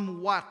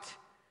from what?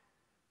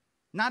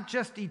 Not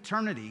just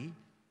eternity.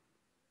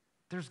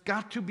 There's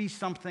got to be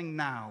something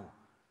now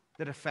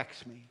that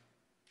affects me.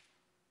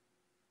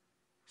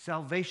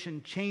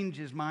 Salvation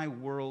changes my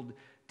world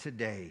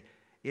today.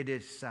 It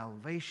is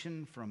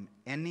salvation from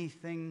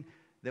anything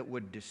that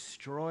would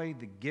destroy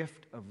the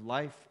gift of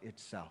life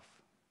itself.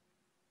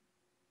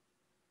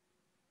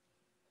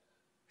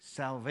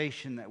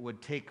 Salvation that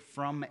would take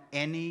from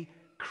any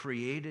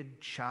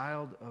created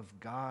child of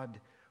God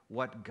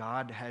what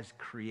God has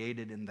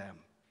created in them.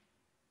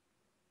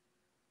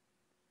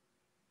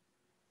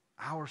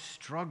 Our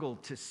struggle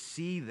to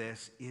see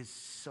this is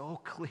so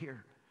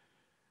clear.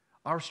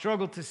 Our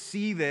struggle to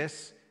see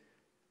this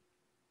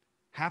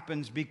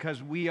happens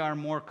because we are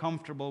more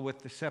comfortable with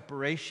the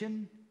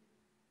separation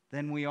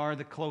than we are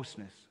the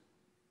closeness.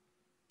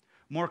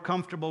 More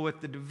comfortable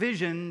with the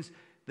divisions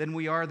than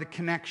we are the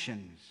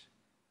connections.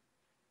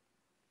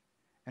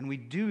 And we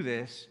do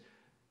this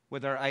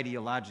with our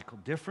ideological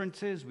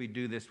differences. We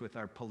do this with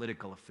our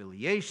political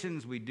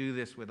affiliations. We do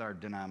this with our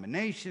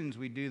denominations.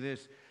 We do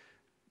this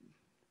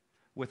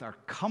with our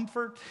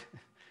comfort.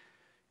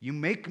 You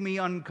make me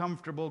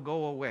uncomfortable,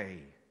 go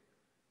away.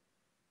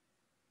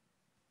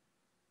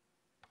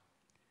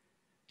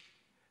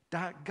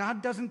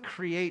 God doesn't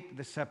create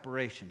the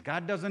separation.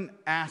 God doesn't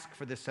ask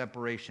for the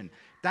separation.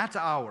 That's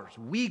ours.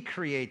 We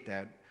create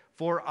that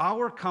for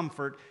our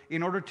comfort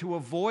in order to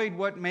avoid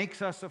what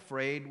makes us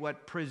afraid,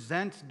 what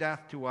presents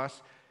death to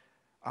us,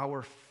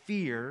 our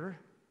fear.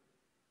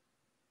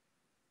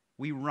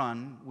 We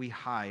run, we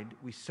hide,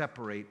 we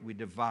separate, we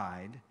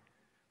divide.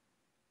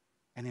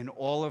 And in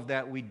all of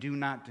that, we do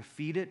not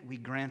defeat it. We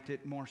grant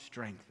it more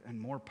strength and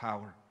more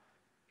power.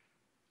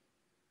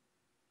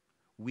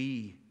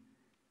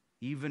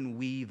 Even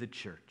we, the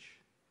church.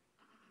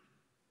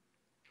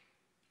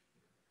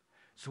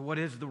 So what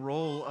is the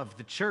role of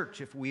the church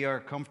if we are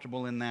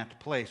comfortable in that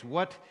place?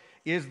 What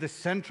is the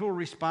central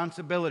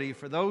responsibility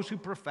for those who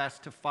profess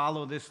to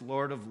follow this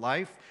Lord of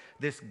life,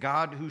 this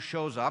God who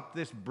shows up,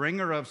 this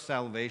bringer of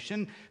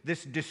salvation,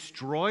 this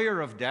destroyer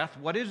of death?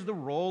 What is the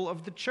role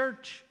of the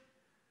church?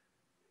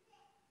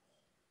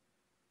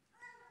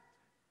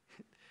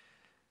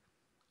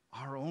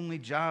 Our only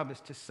job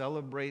is to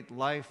celebrate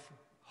life,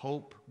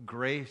 hope,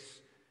 grace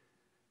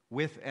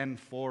with and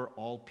for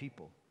all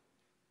people.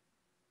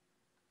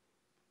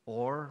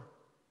 Or,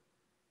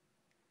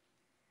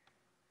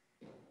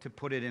 to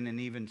put it in an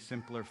even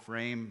simpler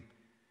frame,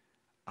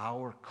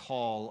 our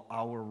call,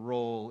 our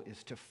role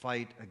is to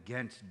fight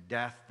against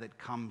death that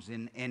comes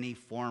in any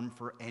form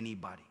for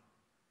anybody.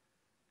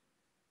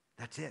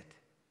 That's it.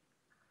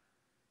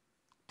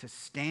 To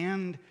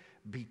stand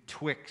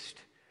betwixt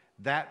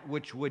that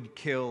which would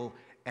kill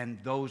and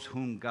those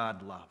whom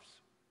God loves.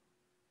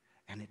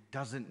 And it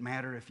doesn't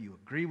matter if you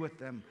agree with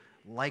them,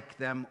 like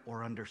them,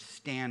 or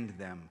understand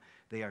them.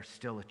 They are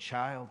still a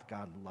child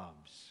God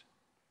loves.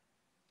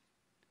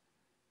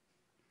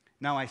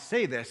 Now I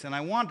say this, and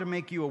I want to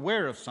make you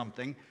aware of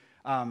something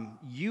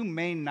you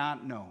may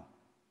not know.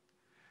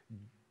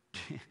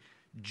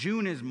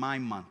 June is my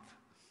month.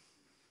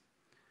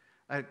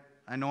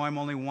 I know I'm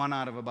only one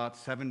out of about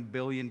 7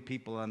 billion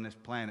people on this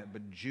planet,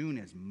 but June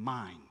is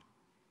mine.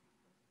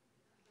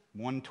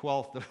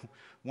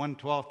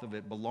 1/12 of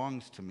it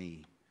belongs to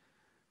me.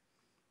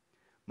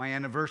 My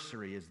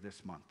anniversary is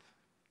this month.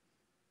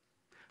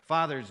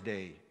 Father's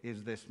Day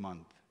is this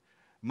month.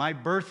 My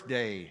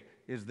birthday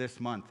is this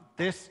month.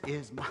 This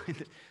is mine.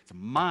 It's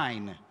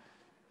mine.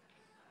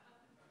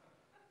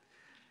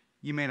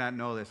 You may not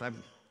know this.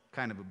 I'm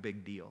kind of a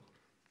big deal.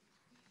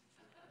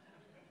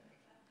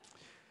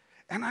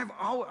 And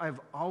I've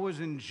always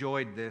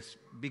enjoyed this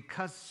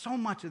because so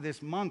much of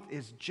this month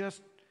is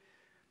just,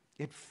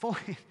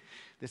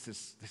 this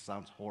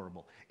sounds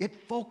horrible. It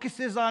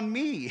focuses on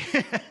me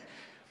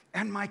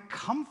and my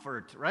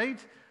comfort, right?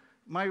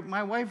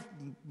 My wife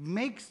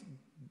makes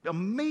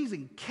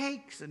amazing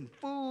cakes and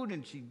food,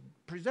 and she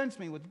presents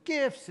me with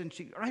gifts, and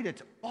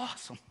it's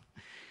awesome.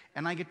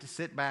 And I get to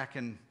sit back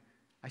and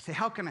I say,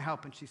 how can I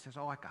help? And she says,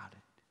 oh, I got it.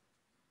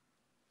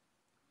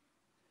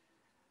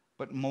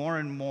 But more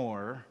and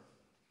more,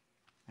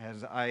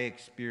 as I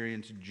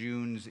experience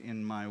Junes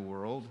in my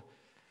world,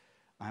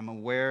 I'm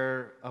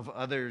aware of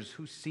others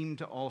who seem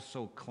to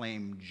also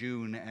claim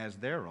June as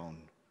their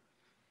own.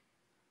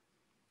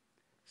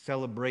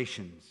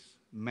 Celebrations,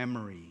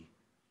 memory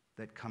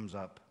that comes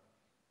up.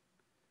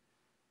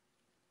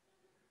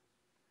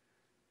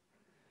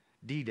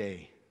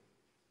 D-Day,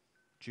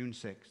 June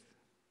 6th.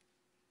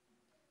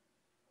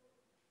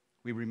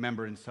 We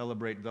remember and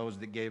celebrate those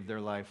that gave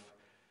their life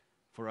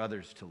for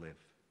others to live.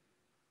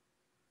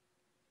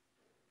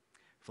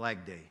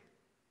 Flag Day,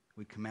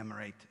 we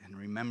commemorate and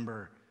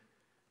remember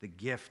the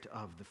gift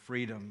of the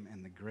freedom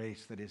and the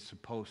grace that is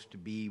supposed to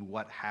be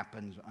what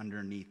happens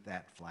underneath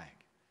that flag.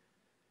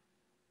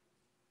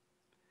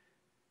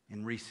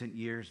 In recent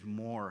years,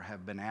 more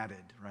have been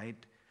added, right?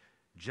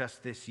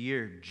 Just this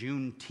year,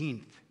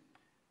 Juneteenth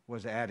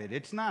was added.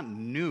 It's not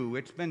new.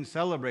 It's been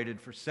celebrated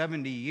for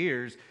 70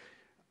 years.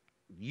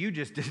 You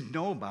just didn't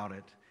know about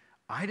it.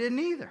 I didn't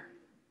either.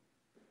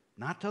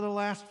 Not till the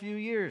last few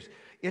years.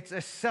 It's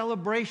a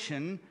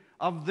celebration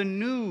of the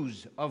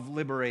news of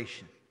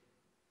liberation.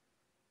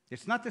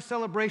 It's not the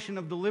celebration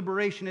of the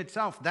liberation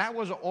itself. That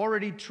was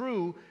already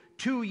true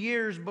 2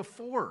 years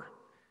before.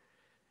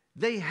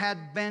 They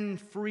had been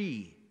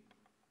free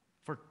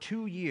for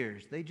 2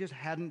 years. They just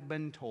hadn't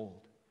been told.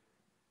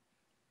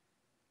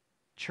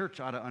 Church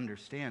ought to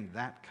understand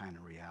that kind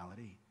of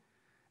reality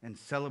and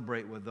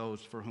celebrate with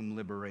those for whom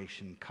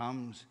liberation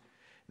comes.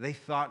 They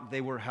thought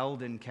they were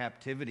held in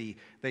captivity.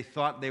 They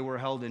thought they were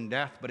held in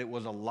death, but it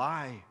was a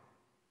lie.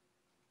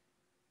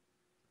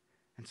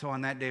 And so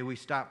on that day, we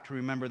stop to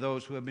remember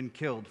those who have been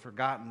killed,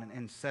 forgotten,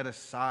 and set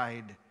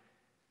aside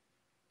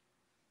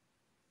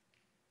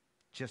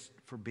just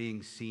for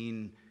being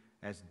seen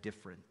as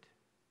different.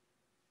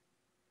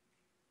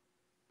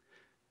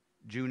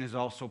 June is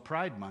also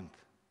Pride Month,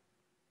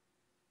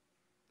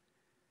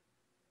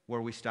 where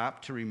we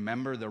stop to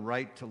remember the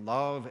right to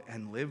love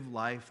and live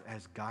life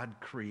as God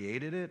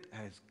created it,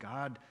 as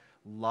God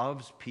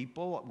loves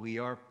people. We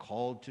are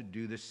called to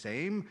do the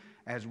same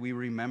as we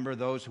remember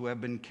those who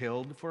have been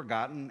killed,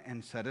 forgotten,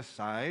 and set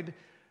aside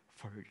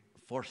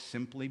for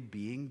simply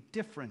being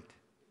different.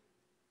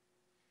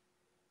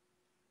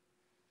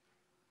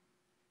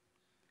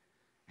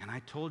 And I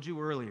told you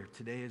earlier,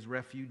 today is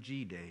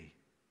Refugee Day.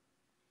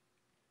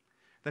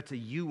 That's a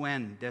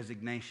UN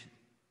designation.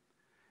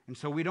 And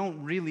so we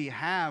don't really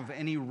have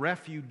any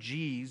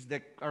refugees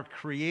that are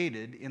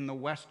created in the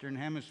Western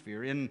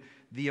Hemisphere, in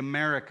the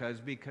Americas,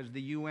 because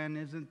the UN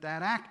isn't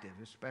that active,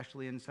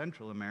 especially in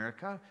Central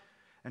America.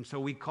 And so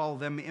we call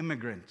them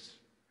immigrants.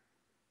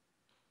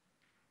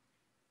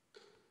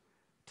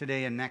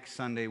 Today and next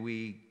Sunday,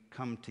 we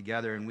come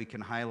together and we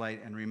can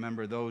highlight and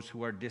remember those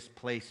who are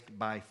displaced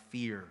by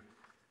fear,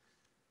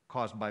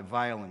 caused by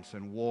violence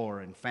and war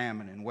and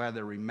famine and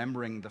weather,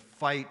 remembering the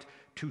fight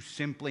to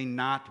simply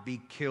not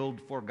be killed,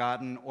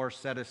 forgotten, or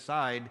set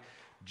aside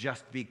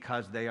just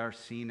because they are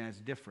seen as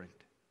different.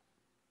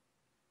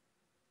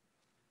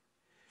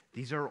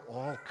 These are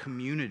all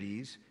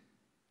communities,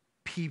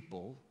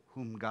 people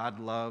whom God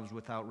loves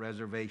without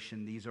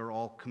reservation. These are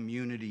all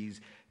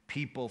communities,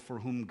 people for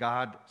whom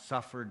God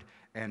suffered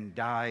and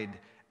died,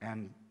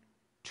 and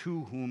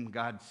to whom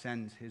God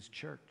sends His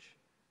church.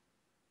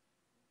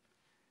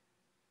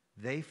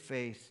 They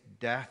face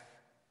death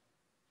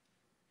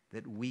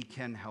that we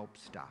can help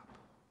stop.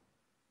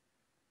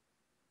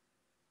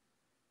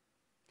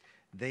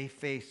 They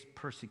face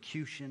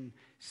persecution,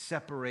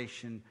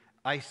 separation,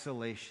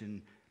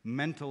 isolation,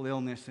 mental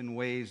illness in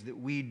ways that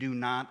we do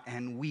not,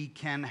 and we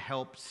can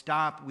help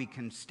stop. We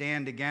can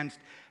stand against,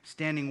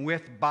 standing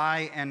with,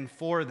 by, and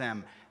for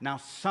them. Now,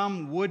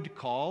 some would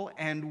call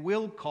and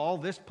will call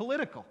this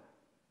political.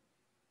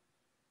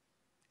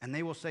 And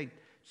they will say,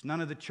 it's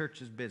none of the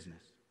church's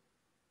business.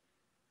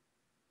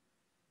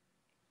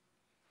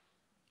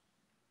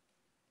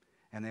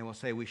 And they will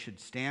say we should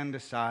stand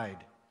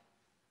aside.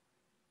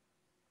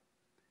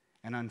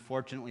 And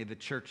unfortunately, the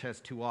church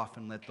has too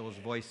often let those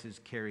voices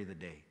carry the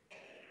day.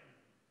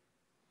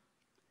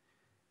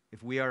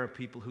 If we are a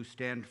people who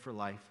stand for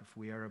life, if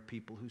we are a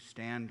people who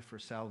stand for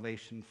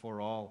salvation for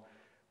all,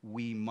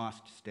 we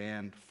must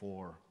stand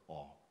for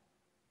all.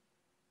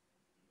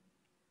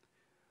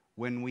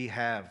 When we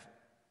have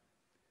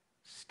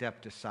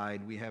stepped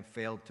aside. We have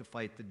failed to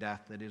fight the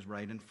death that is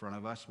right in front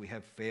of us. We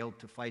have failed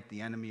to fight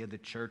the enemy of the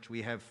church.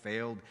 We have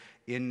failed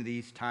in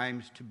these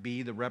times to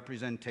be the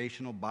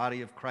representational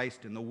body of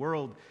Christ in the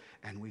world,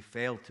 and we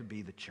fail to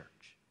be the church.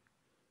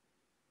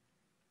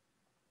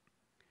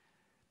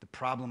 The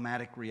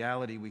problematic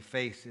reality we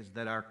face is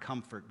that our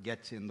comfort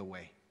gets in the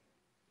way.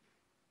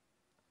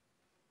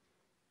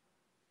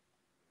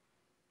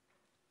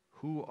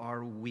 Who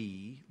are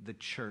we, the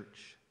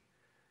church,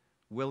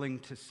 willing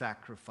to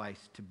sacrifice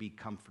to be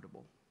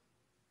comfortable?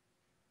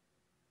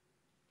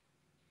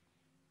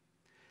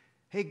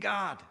 Hey,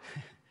 God,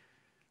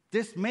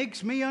 this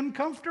makes me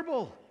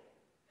uncomfortable.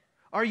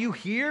 Are you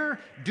here?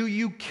 Do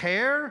you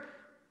care?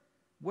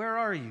 Where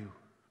are you?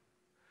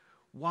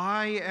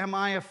 Why am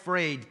I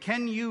afraid?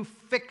 Can you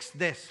fix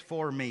this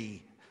for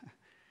me?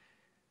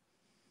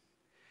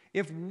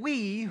 If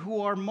we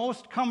who are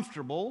most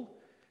comfortable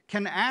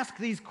can ask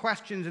these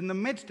questions in the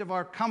midst of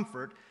our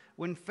comfort,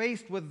 when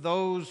faced with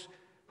those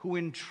who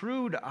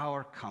intrude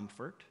our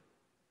comfort,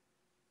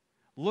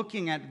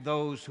 looking at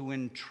those who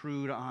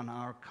intrude on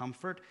our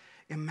comfort,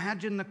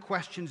 imagine the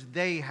questions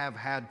they have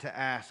had to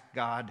ask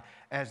God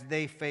as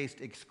they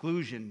faced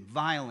exclusion,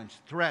 violence,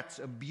 threats,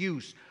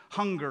 abuse,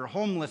 hunger,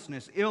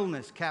 homelessness,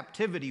 illness,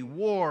 captivity,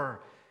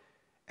 war,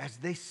 as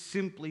they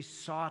simply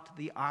sought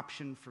the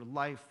option for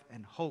life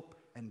and hope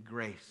and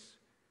grace.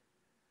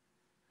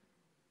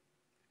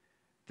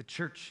 The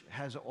church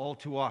has all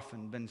too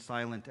often been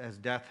silent as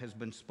death has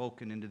been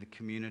spoken into the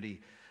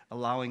community,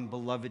 allowing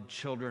beloved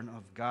children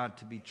of God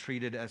to be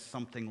treated as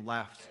something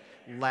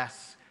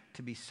less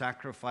to be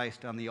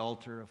sacrificed on the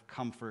altar of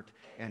comfort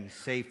and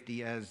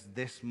safety, as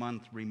this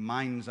month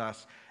reminds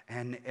us,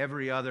 and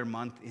every other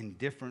month in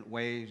different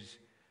ways.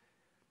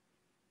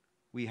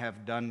 We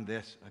have done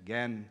this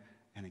again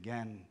and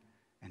again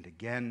and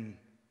again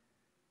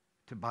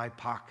to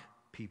BIPOC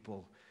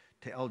people,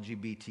 to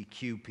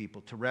LGBTQ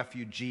people, to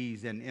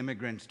refugees and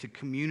immigrants, to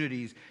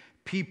communities,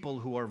 people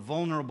who are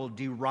vulnerable,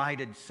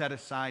 derided, set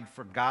aside,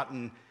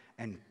 forgotten,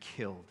 and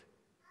killed.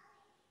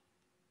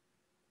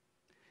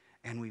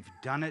 And we've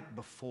done it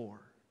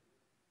before.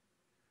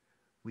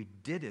 We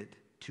did it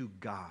to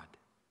God,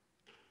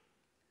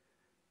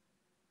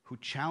 who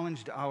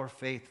challenged our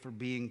faith for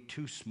being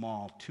too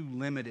small, too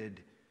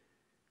limited,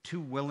 too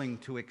willing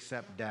to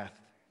accept death.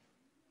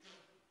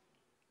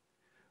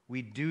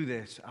 We do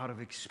this out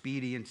of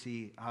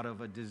expediency, out of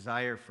a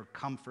desire for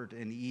comfort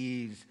and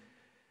ease,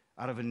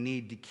 out of a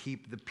need to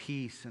keep the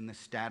peace and the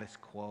status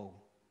quo.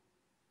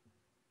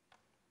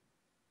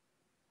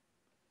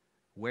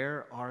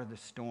 Where are the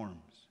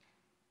storms?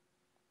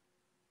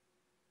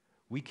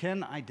 We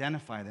can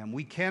identify them,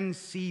 we can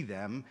see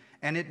them,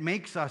 and it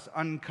makes us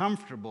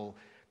uncomfortable,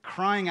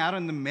 crying out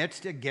in the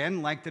midst,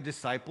 again, like the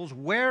disciples,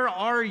 "Where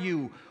are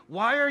you?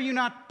 Why are you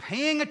not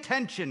paying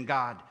attention,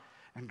 God?"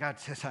 And God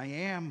says, I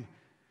am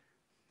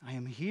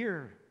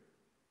here.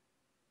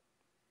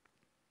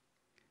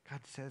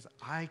 God says,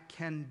 I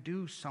can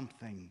do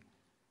something,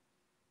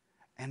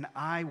 and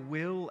I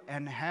will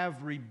and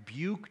have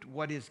rebuked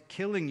what is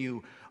killing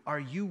you. Are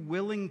you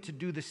willing to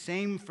do the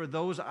same for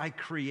those I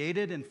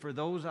created and for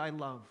those I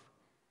love?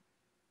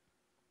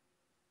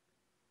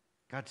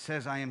 God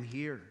says, I am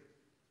here.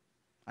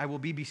 I will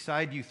be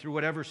beside you through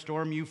whatever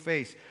storm you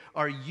face.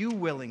 Are you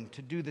willing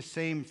to do the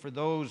same for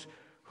those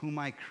whom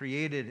I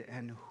created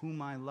and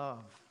whom I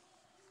love?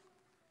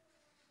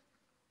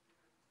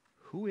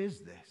 Who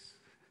is this?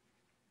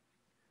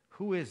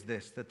 Who is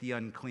this that the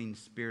unclean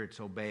spirits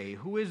obey?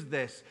 Who is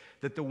this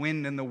that the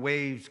wind and the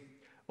waves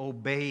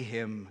obey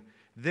him?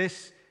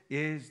 This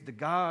is the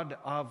God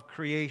of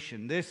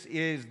creation. This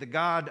is the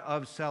God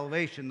of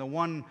salvation, the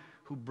one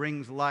who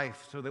brings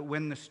life, so that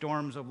when the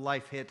storms of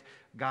life hit,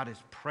 God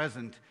is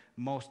present,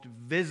 most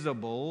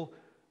visible,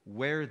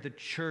 where the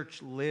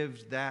church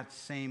lives that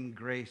same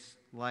grace,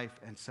 life,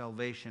 and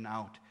salvation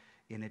out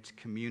in its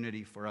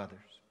community for others.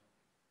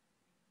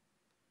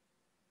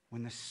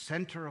 When the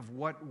center of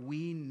what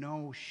we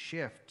know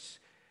shifts,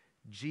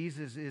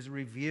 Jesus is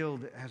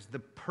revealed as the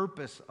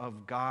purpose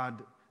of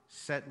God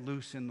set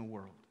loose in the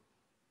world.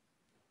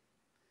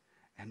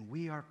 And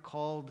we are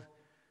called,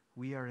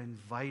 we are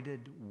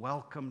invited,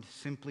 welcomed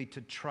simply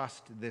to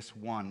trust this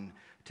one,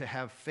 to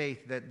have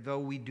faith that though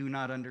we do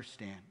not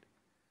understand,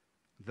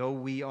 though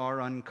we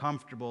are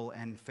uncomfortable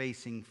and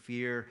facing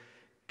fear,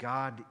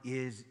 God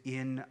is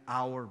in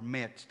our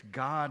midst.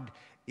 God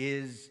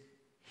is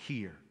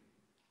here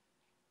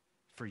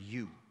for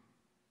you.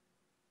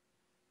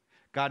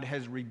 God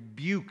has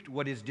rebuked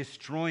what is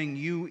destroying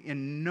you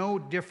in no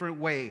different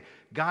way.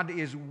 God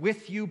is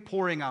with you,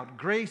 pouring out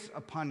grace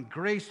upon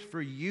grace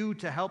for you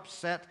to help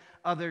set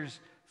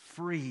others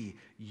free.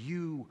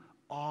 You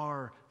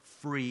are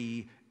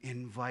free.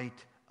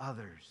 Invite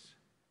others.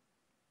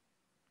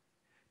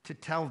 To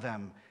tell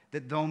them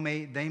that though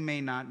they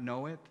may not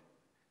know it,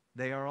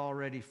 they are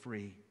already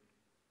free.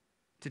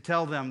 To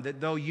tell them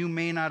that though you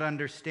may not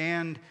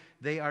understand,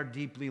 they are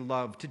deeply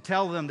loved. To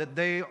tell them that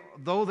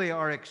though they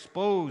are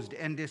exposed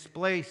and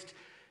displaced,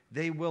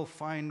 they will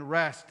find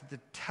rest. To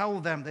tell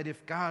them that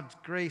if God's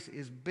grace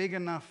is big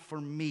enough for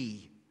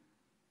me,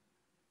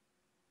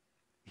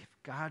 if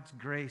God's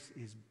grace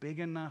is big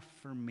enough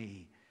for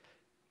me,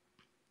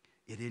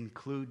 it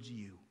includes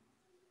you.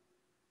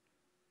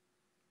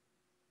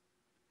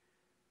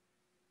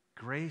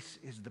 Grace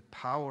is the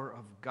power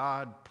of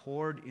God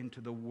poured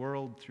into the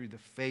world through the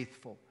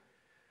faithful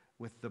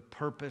with the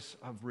purpose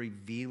of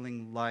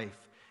revealing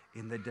life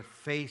in the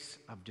face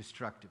of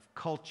destructive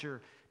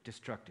culture,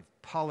 destructive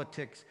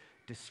politics,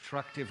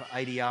 destructive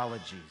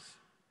ideologies.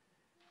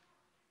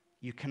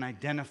 You can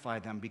identify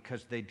them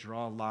because they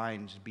draw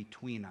lines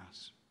between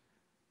us.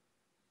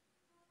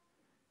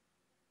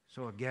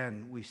 So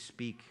again, we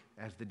speak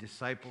as the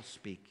disciples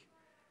speak.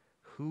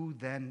 Who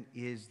then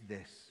is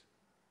this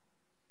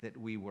that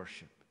we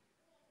worship?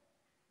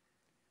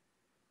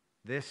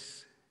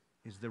 This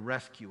is the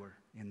rescuer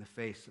in the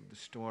face of the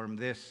storm.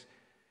 This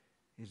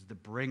is the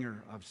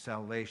bringer of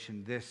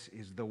salvation. This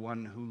is the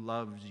one who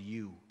loves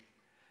you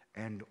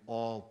and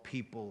all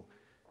people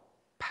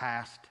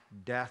past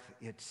death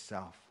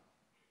itself.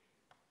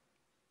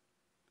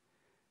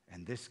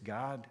 And this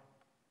God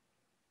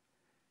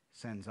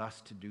sends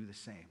us to do the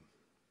same.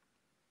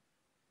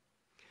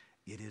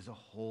 It is a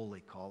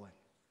holy calling,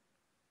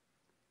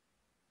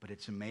 but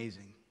it's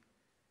amazing.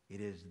 It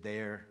is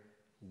there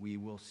we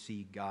will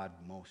see God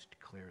most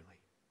clearly.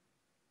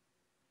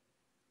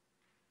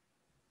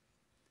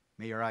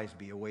 May your eyes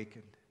be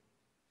awakened.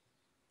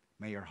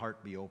 May your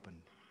heart be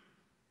opened.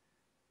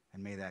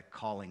 And may that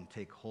calling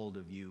take hold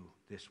of you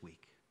this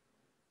week.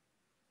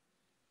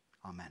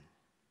 Amen.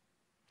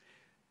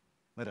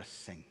 Let us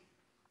sing.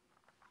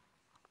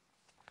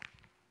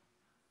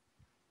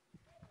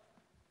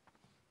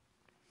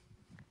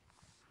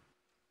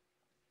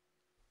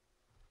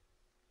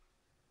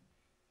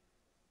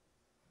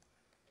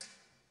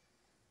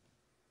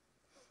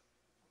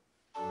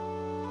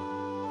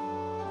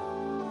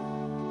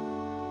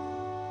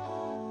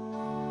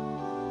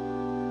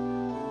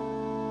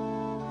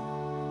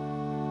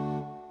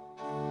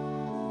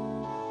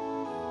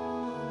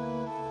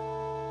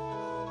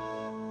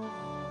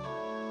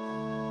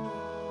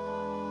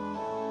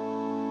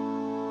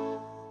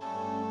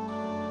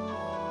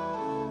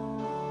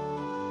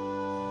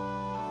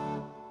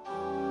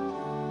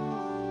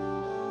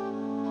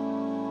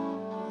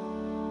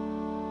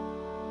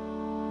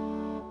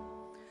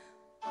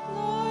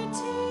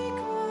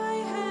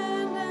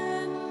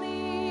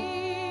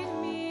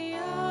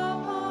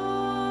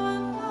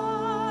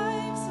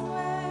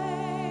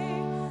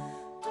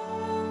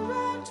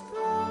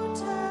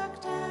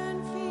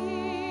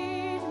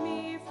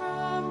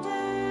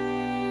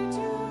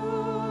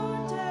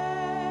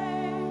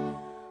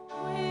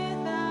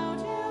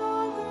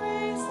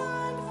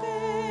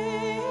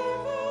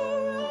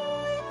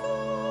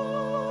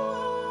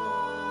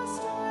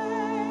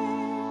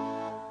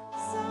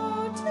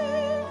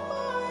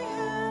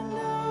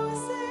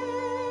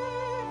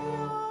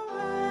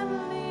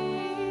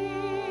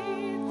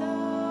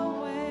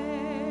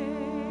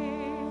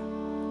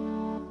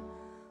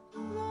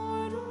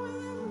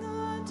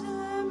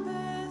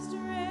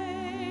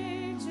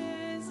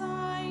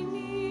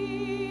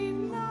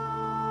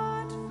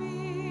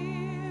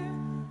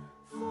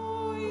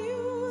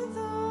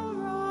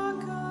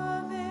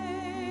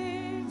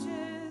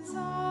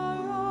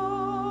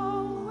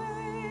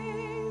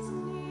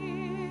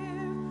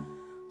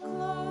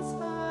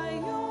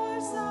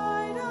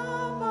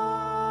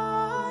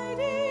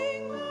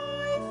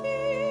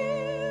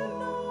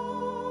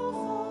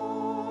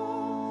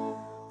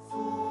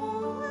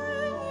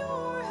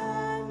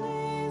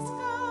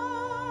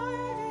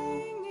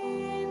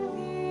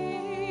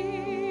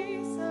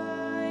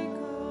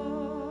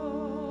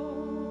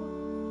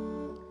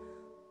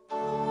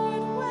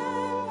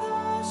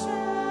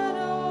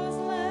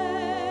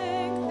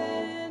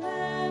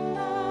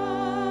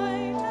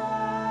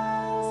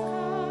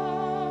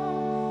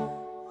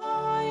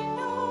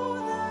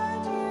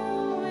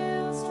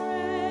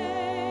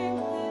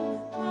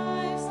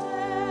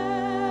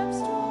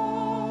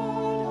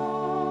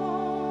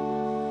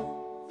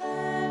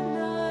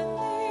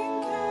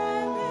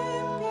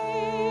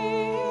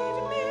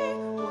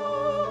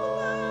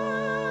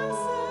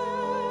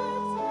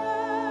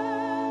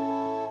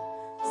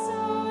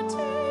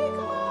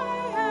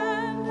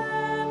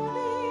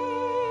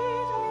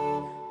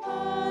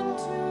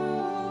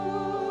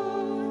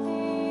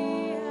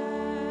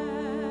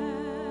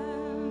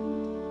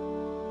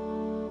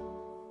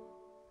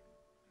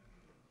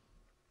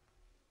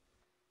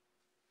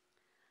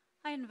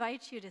 I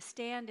invite you to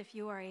stand if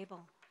you are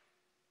able.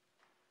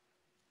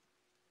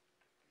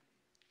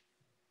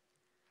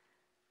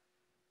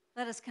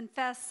 Let us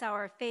confess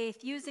our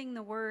faith using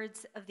the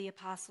words of the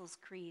Apostles'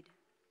 Creed.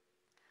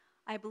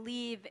 I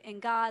believe in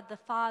God the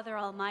Father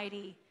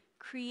Almighty,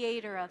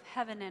 creator of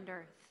heaven and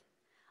earth.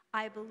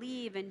 I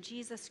believe in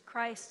Jesus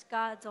Christ,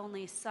 God's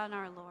only Son,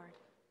 our Lord.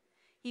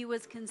 He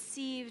was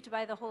conceived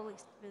by the Holy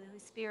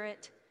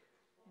Spirit,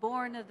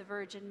 born of the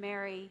Virgin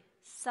Mary,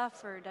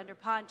 suffered under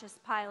Pontius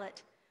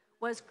Pilate,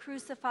 was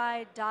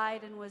crucified,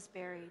 died, and was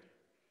buried.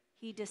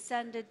 he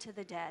descended to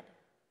the dead.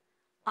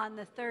 On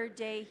the third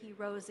day he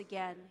rose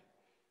again.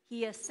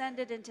 He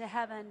ascended into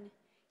heaven.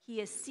 He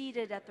is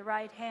seated at the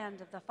right hand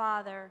of the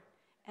Father,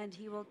 and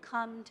he will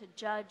come to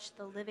judge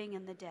the living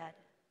and the dead.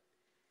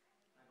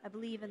 I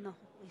believe in the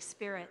Holy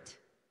Spirit,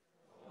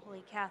 the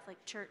Holy Catholic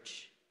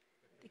Church,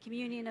 the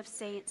communion of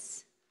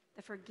saints,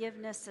 the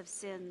forgiveness of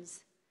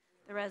sins,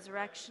 the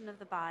resurrection of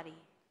the body,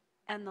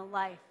 and the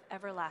life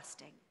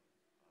everlasting.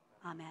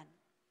 Amen.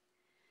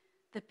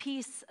 The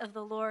peace of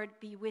the Lord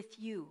be with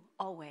you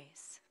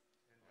always.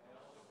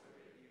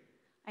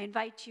 I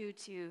invite you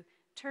to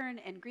turn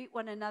and greet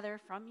one another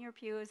from your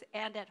pews,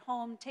 and at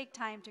home, take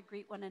time to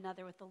greet one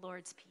another with the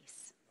Lord's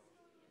peace.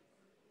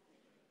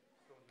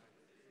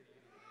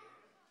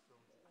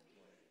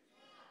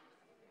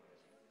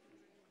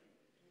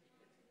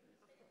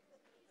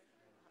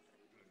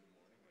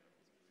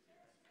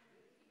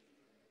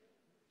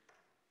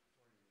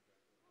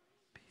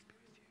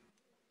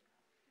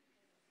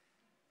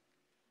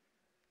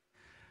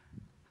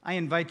 I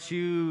invite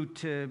you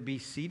to be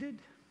seated.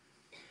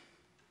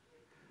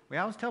 We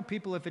always tell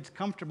people if it's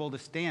comfortable to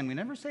stand. We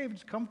never say if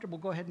it's comfortable,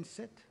 go ahead and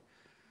sit.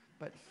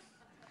 But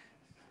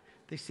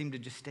they seem to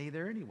just stay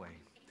there anyway.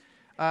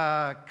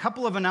 A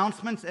couple of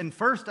announcements. And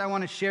first, I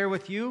want to share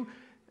with you,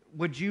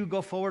 would you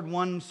go forward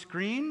one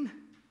screen?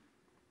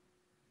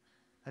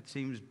 That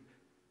seems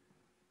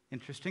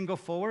interesting. Go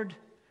forward.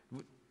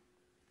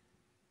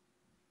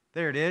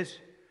 There it is.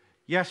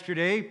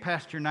 Yesterday,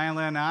 Pastor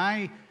Nyla and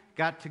I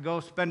got to go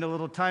spend a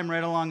little time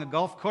right along a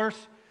golf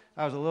course.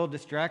 I was a little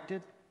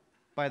distracted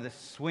by the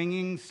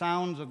swinging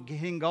sounds of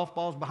hitting golf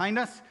balls behind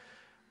us,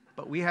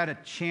 but we had a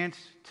chance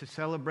to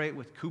celebrate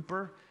with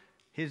Cooper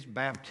his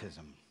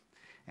baptism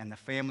and the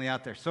family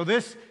out there. So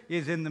this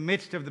is in the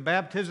midst of the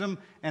baptism,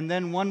 and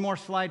then one more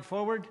slide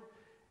forward.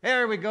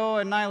 There we go,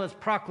 and Nyla's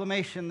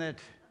proclamation that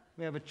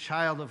we have a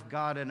child of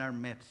God in our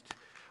midst.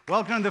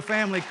 Welcome to the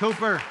family,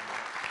 Cooper.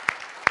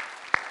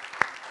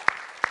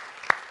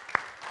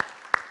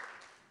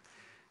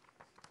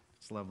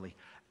 It's lovely.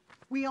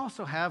 We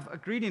also have a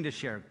greeting to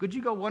share. Could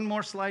you go one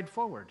more slide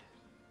forward?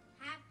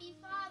 Happy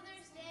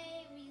Father's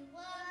Day, we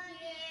love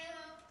you.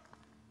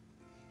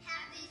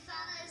 Happy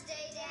Father's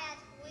Day, Dad,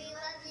 we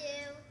love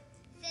you.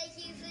 Thank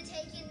you for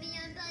taking me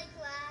on bike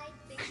ride.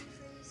 Thank you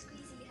for your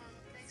squeezy hat.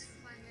 Thanks for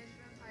playing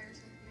Major Empires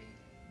with me.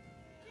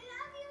 We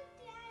love you,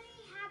 Daddy.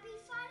 Happy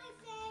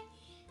Father's Day.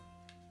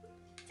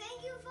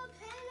 Thank you for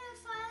playing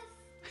with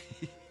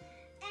us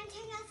and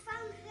taking us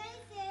fun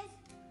places.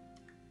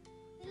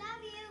 We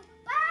love you.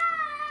 Bye!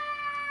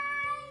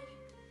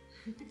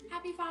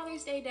 Happy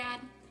Father's Day, Dad.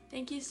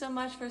 Thank you so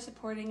much for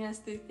supporting us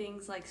through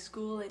things like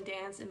school and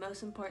dance, and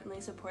most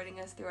importantly, supporting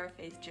us through our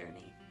faith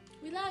journey.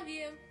 We love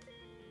you.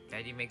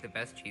 Dad, you make the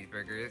best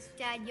cheeseburgers.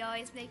 Dad, you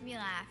always make me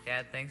laugh.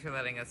 Dad, thanks for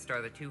letting us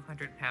store the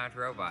 200-pound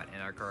robot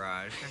in our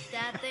garage.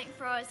 Dad, thanks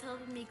for always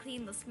helping me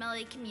clean the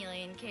smelly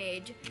chameleon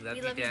cage. We love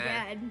you, you,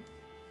 Dad.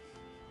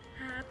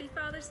 Happy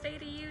Father's Day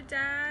to you,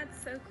 Dad.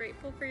 So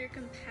grateful for your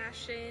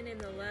compassion and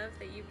the love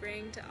that you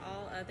bring to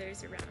all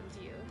others around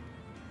you.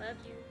 Love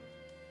you.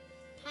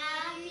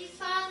 Happy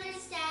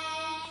Father's Day.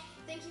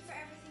 Thank you for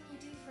everything you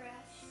do for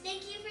us.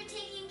 Thank you for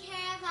taking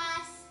care of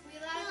us. We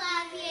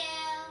love you.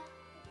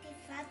 Happy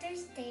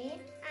Father's Day.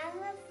 I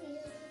love you.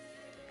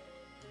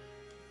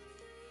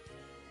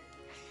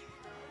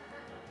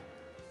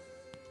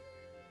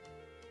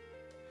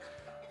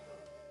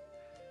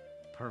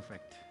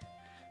 Perfect.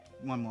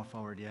 One more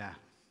forward, yeah.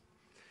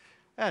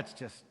 That's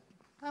just,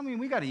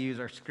 we got to use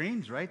our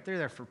screens, right? They're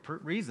there for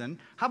reason.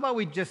 How about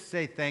we just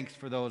say thanks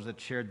for those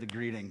that shared the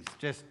greetings?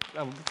 Just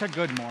it's a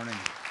good morning.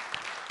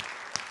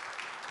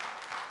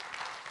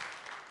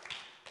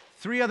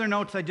 3 other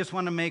notes I just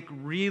want to make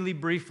really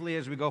briefly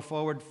as we go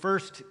forward.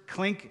 First,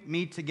 Clink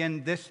meets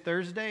again this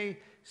Thursday,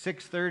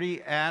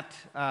 6:30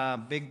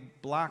 at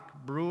Big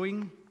Block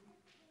Brewing.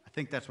 I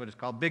think that's what it's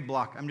called, Big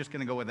Block. I'm just going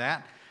to go with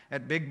that.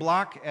 At Big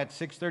Block at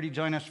 6:30,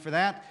 join us for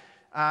that.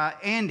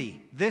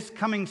 Andy, this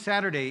coming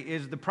Saturday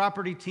is the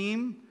property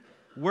team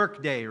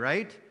work day,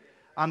 right?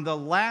 On the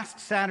last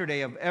Saturday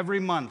of every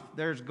month,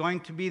 there's going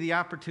to be the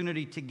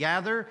opportunity to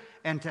gather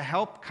and to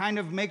help kind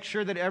of make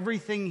sure that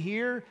everything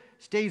here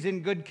stays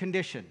in good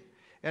condition.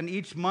 And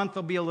each month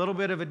there'll be a little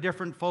bit of a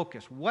different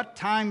focus. What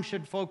time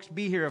should folks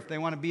be here if they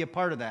want to be a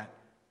part of that?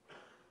 I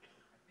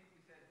think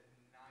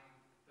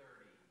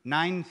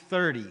we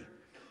said 9:30.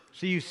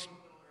 So you...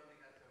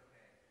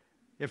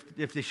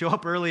 If they show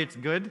up early, it's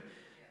good?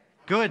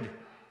 Good.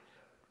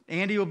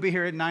 Andy will be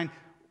here at 9.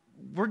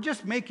 We're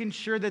just making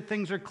sure that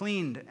things are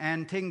cleaned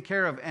and taken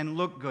care of and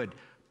look good.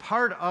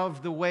 Part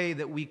of the way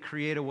that we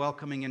create a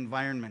welcoming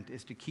environment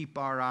is to keep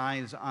our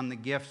eyes on the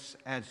gifts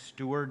as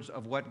stewards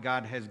of what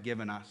God has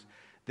given us.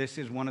 This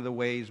is one of the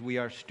ways we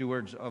are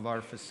stewards of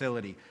our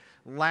facility.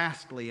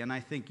 Lastly, and I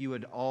think you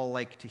would all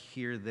like to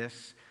hear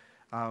this,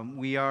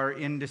 we are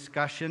in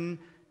discussion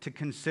to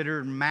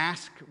consider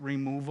mask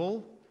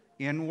removal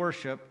in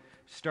worship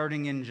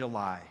starting in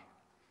July.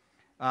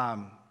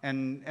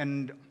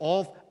 And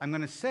all, I'm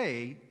going to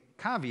say,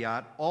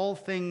 caveat, all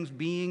things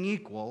being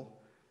equal,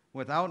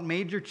 Without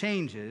major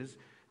changes,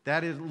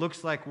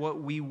 looks like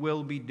what we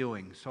will be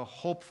doing. So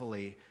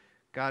hopefully,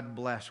 God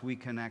bless, we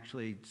can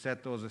actually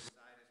set those aside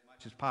as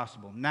much as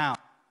possible. Now,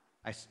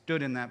 I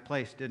stood in that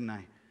place, didn't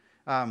I?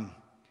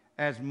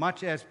 As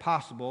much as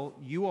possible,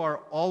 you are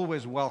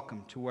always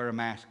welcome to wear a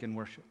mask in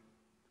worship.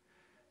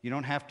 You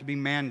don't have to be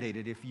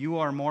mandated. If you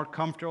are more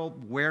comfortable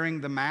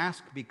wearing the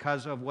mask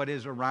because of what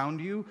is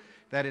around you,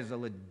 that is a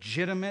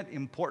legitimate,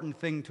 important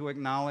thing to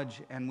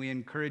acknowledge, and we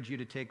encourage you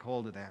to take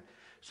hold of that.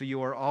 So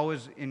you are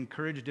always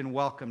encouraged and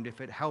welcomed.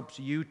 If it helps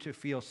you to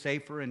feel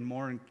safer and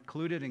more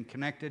included and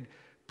connected,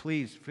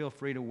 please feel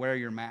free to wear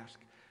your mask.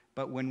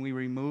 But when we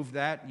remove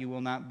that, you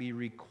will not be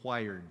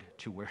required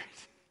to wear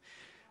it.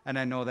 And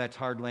I know that's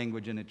hard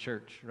language in a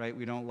church, right?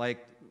 We don't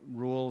like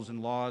rules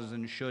and laws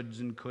and shoulds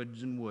and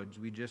coulds and woulds.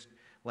 We just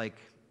like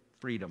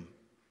freedom.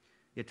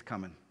 It's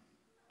coming.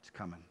 It's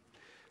coming.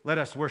 Let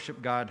us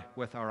worship God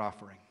with our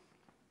offering.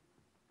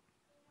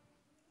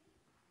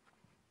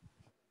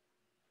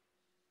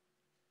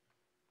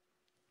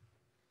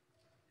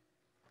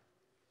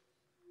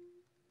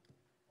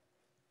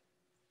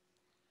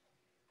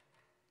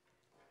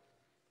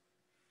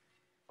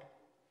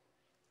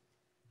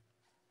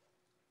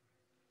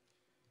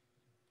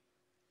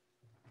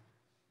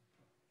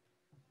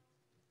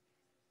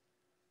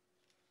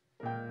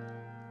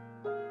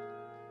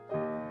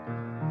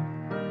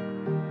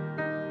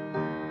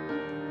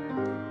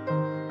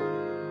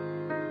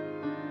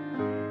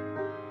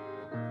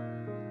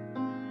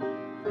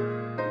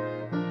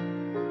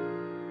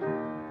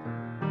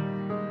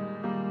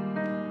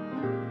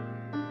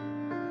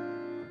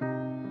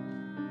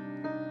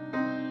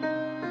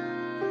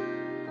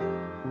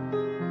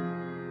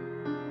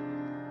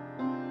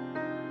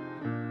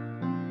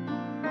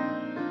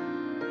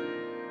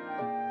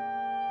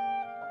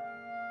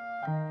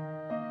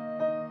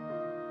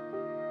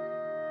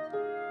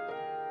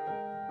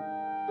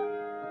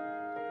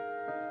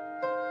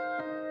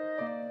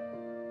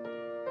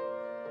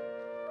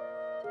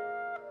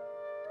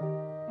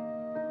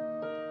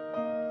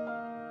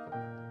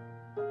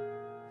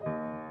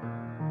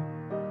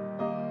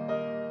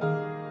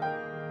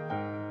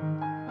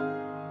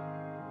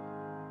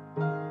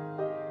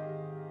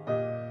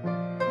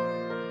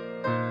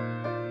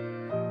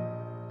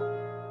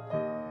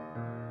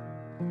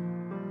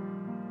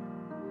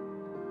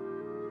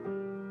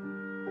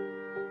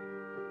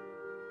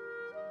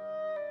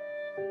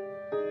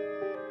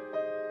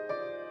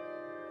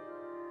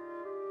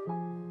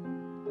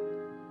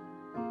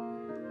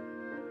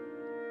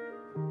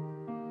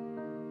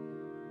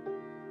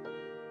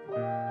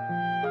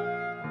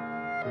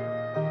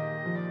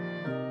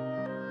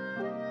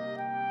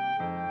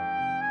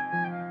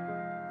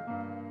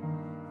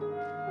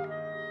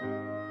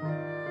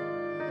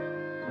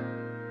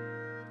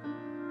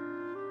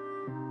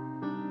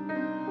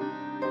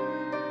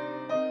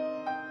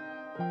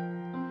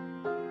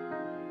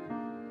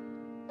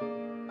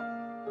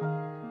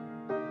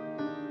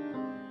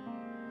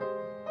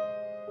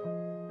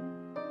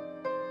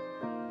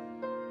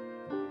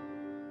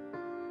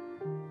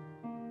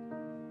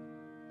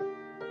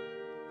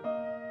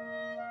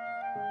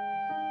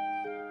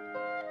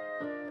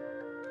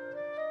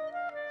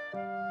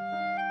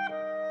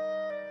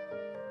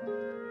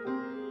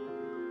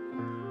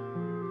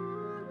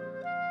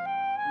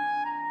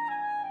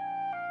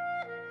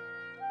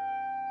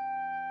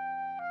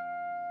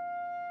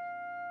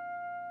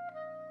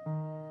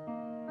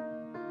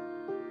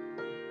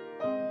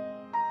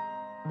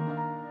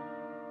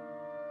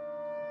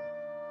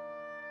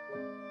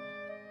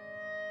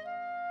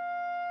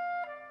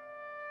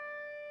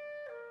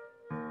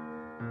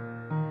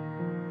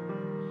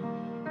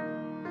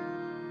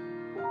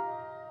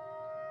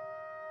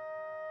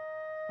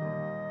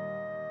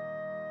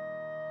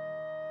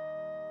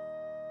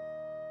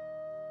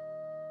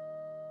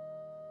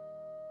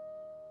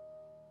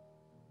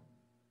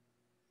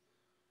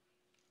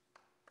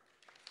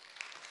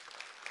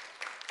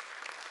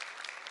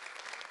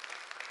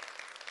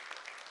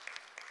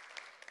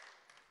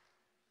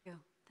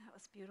 That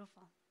was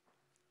beautiful.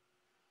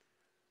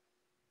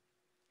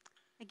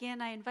 Again,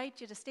 I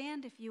invite you to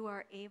stand if you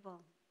are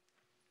able.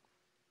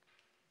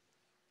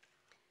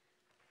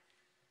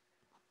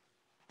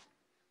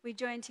 We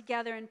join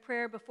together in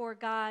prayer before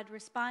God,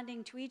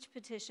 responding to each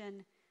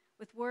petition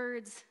with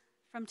words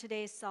from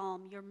today's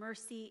psalm, "Your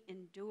mercy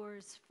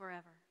endures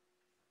forever."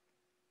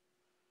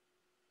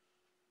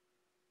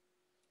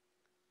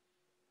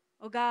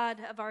 O God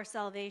of our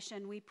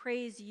salvation, we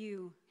praise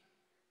you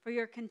for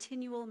your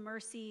continual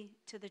mercy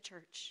to the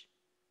church.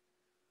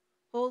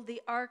 Hold the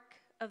ark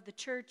of the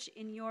church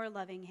in your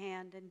loving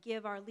hand and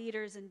give our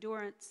leaders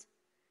endurance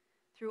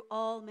through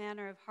all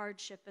manner of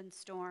hardship and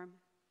storm,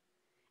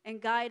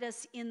 and guide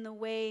us in the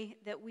way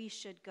that we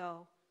should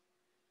go.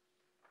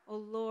 O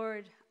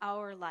Lord,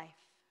 our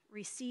life,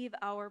 receive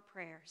our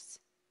prayers.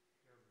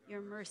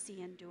 Your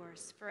mercy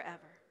endures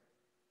forever.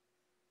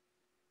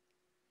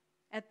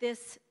 At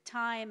this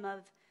time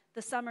of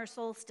the summer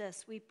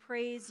solstice, we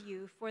praise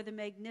you for the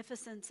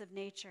magnificence of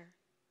nature.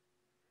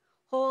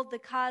 Hold the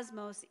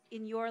cosmos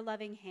in your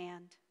loving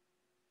hand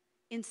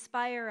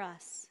Inspire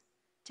us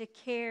to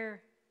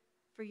care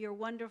for your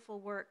wonderful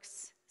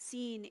works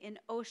seen in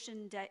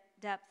ocean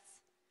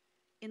depths,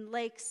 in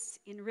lakes,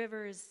 in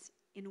rivers,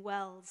 in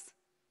wells.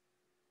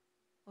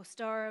 O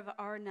star of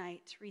our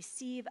night,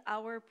 receive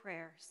our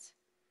prayers.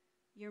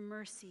 Your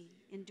mercy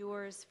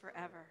endures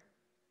forever.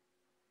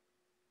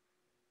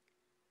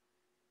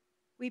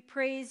 We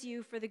praise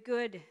you for the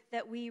good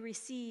that we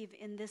receive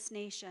in this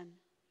nation.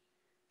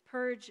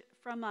 Purge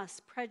from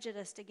us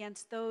prejudice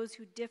against those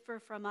who differ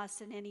from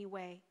us in any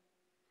way.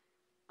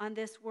 On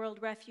this World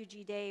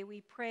Refugee Day,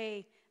 we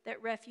pray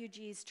that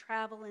refugees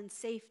travel in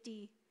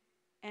safety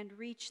and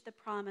reach the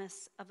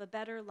promise of a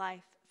better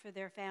life for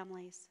their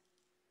families.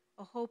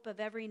 A hope of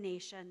every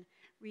nation,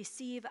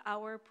 receive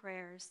our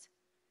prayers.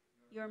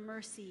 Your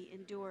mercy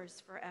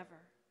endures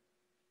forever.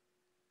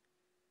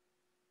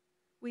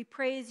 We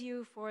praise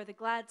you for the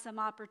gladsome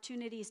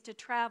opportunities to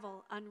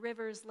travel on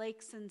rivers,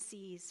 lakes, and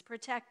seas.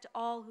 Protect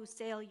all who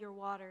sail your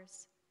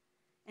waters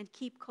and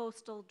keep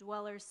coastal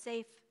dwellers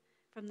safe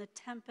from the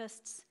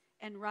tempests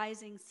and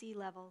rising sea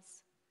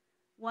levels.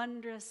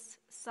 Wondrous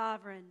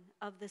sovereign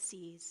of the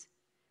seas,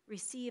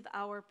 receive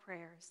our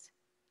prayers.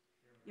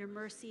 Your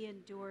mercy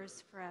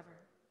endures forever.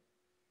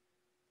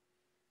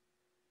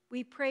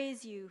 We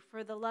praise you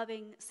for the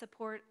loving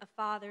support of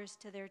fathers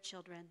to their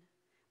children.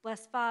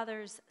 Bless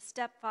fathers,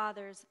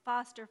 stepfathers,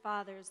 foster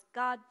fathers,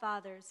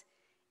 godfathers,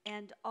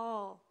 and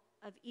all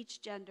of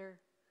each gender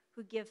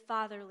who give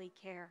fatherly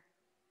care.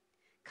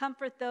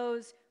 Comfort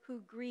those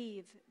who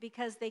grieve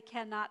because they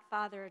cannot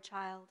father a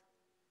child.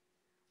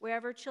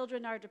 Wherever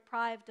children are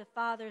deprived of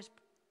fathers,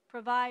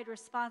 provide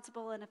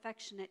responsible and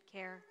affectionate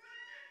care.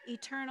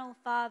 Eternal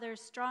Father,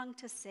 strong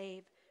to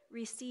save,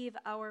 receive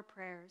our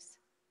prayers.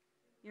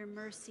 Your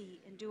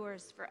mercy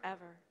endures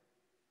forever.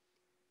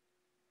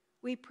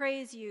 We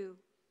praise you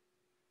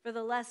for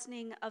the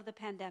lessening of the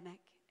pandemic,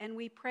 and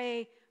we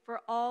pray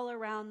for all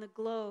around the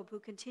globe who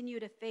continue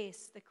to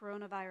face the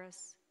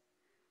coronavirus.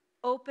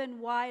 Open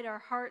wide our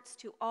hearts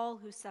to all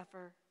who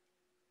suffer.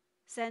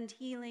 Send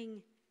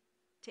healing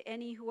to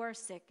any who are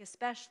sick,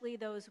 especially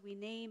those we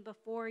name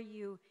before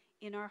you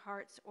in our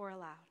hearts or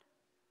aloud.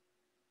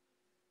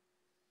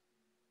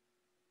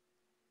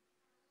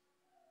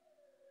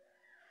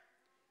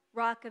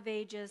 Rock of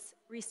Ages,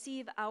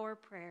 receive our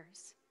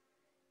prayers.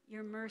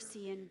 Your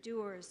mercy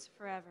endures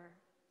forever.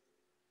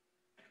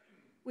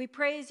 We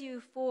praise you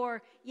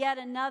for yet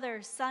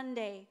another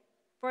Sunday,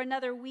 for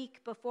another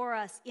week before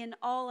us. In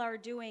all our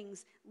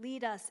doings,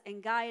 lead us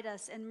and guide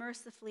us and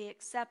mercifully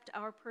accept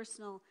our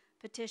personal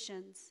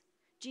petitions.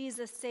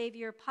 Jesus,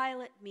 Savior,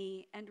 pilot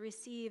me and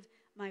receive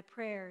my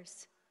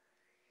prayers.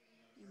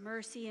 Your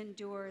mercy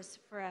endures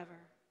forever.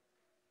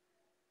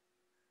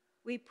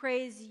 We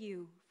praise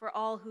you for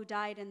all who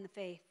died in the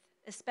faith,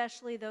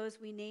 especially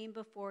those we name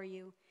before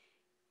you,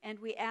 and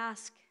we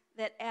ask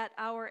that at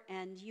our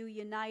end you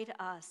unite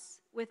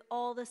us with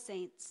all the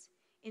saints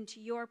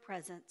into your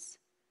presence.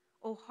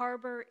 O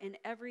harbor in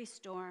every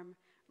storm,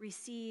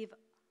 receive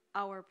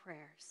our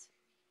prayers.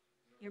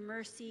 Your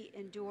mercy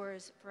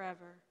endures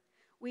forever.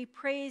 We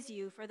praise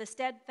you for the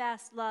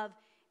steadfast love,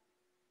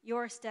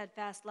 your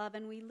steadfast love,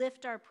 and we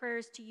lift our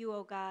prayers to you,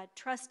 O God,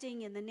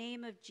 trusting in the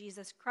name of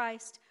Jesus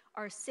Christ,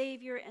 our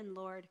Savior and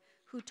Lord,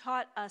 who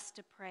taught us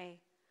to pray.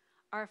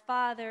 Our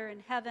Father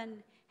in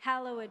heaven,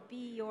 hallowed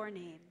be your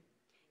name.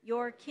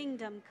 Your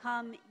kingdom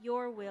come,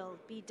 your will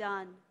be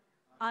done,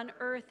 on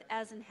earth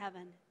as in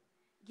heaven.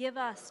 Give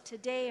us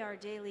today our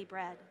daily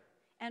bread,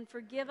 and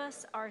forgive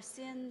us our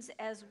sins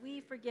as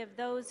we forgive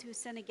those who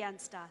sin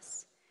against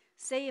us.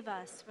 Save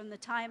us from the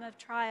time of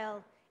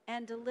trial,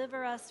 and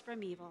deliver us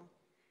from evil.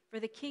 For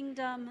the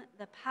kingdom,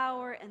 the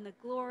power, and the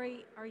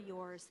glory are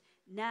yours,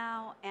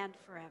 now and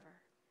forever.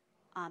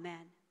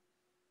 Amen.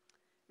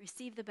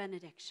 Receive the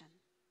benediction.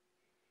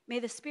 May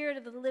the Spirit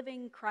of the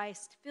living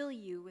Christ fill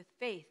you with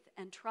faith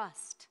and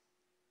trust,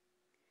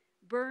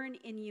 burn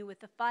in you with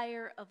the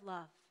fire of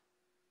love,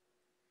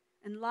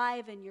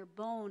 enliven your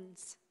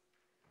bones,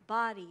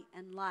 body,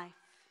 and life,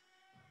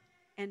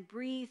 and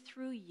breathe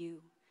through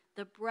you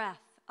the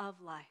breath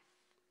of life.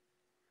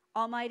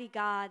 Almighty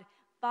God,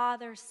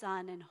 Father,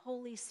 Son, and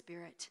Holy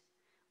Spirit,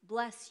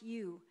 bless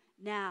you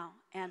now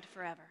and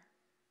forever.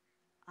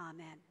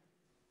 Amen.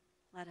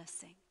 Let us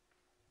sing.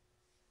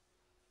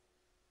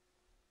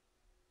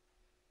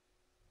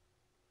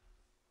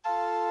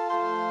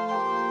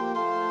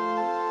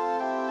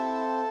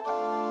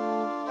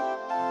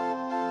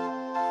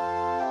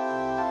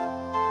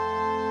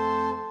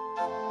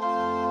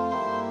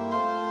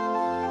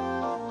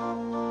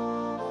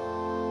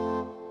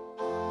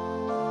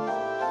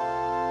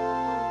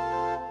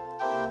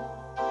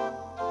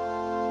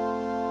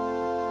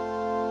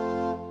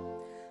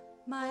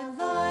 My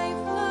life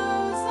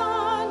flows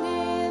on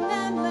in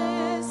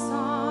endless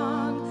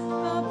song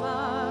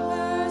above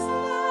earth's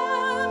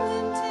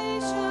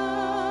lamentation.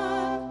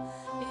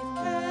 It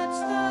catch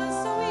the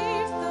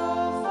sweet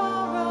though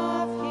far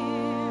of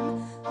him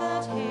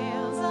that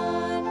hails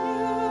a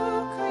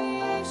new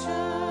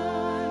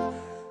creation.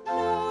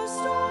 No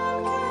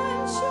storm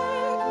can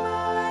shake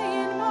my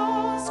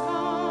inmost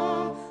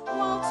calm,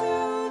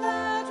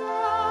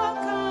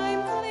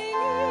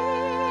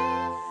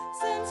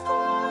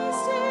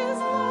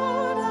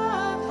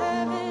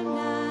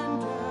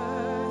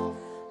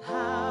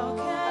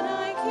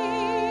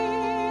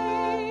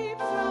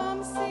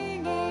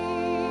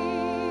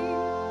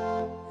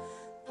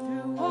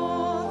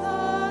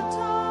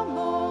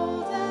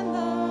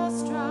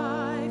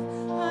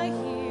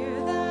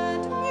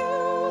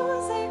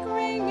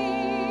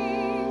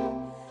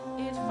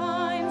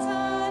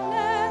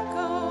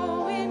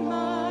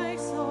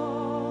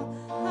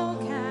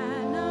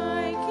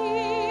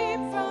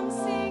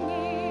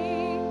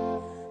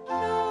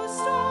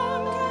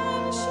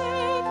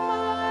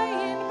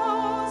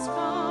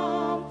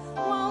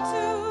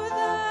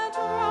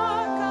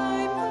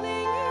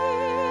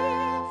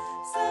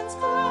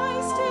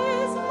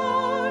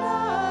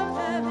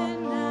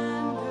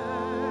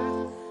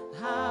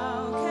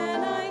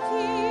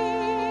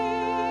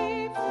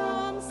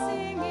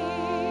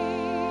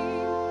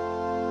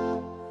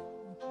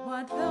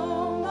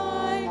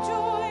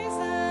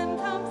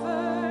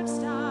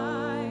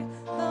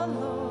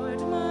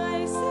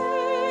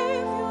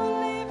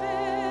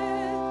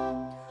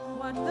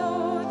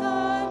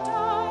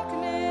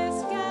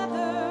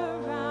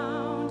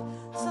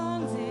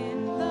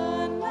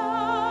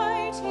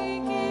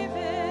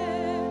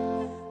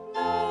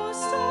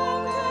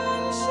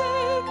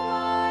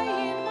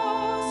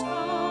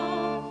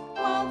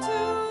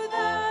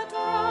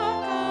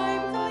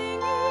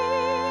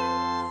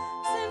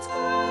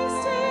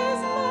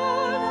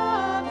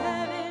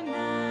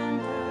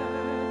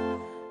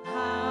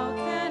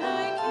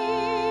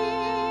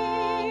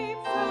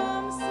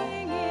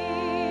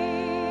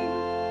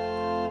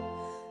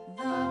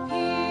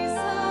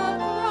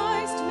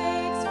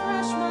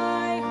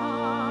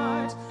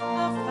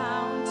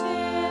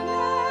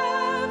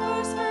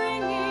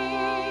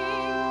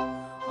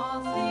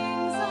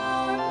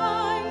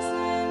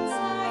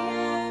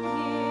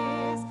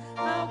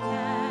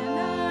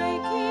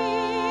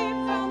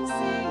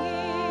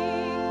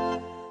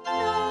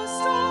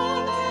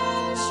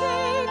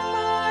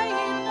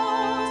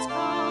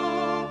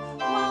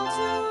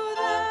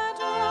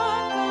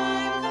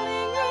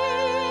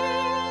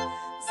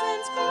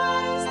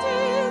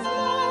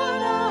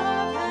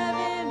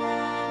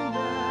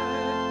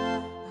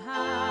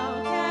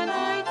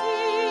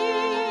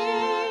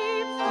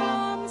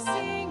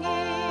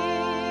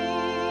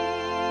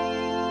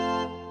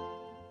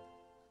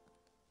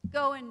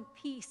 Go in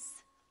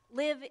peace.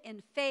 Live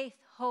in faith,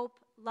 hope,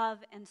 love,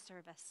 and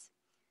service.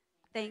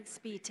 Thanks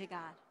be to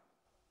God.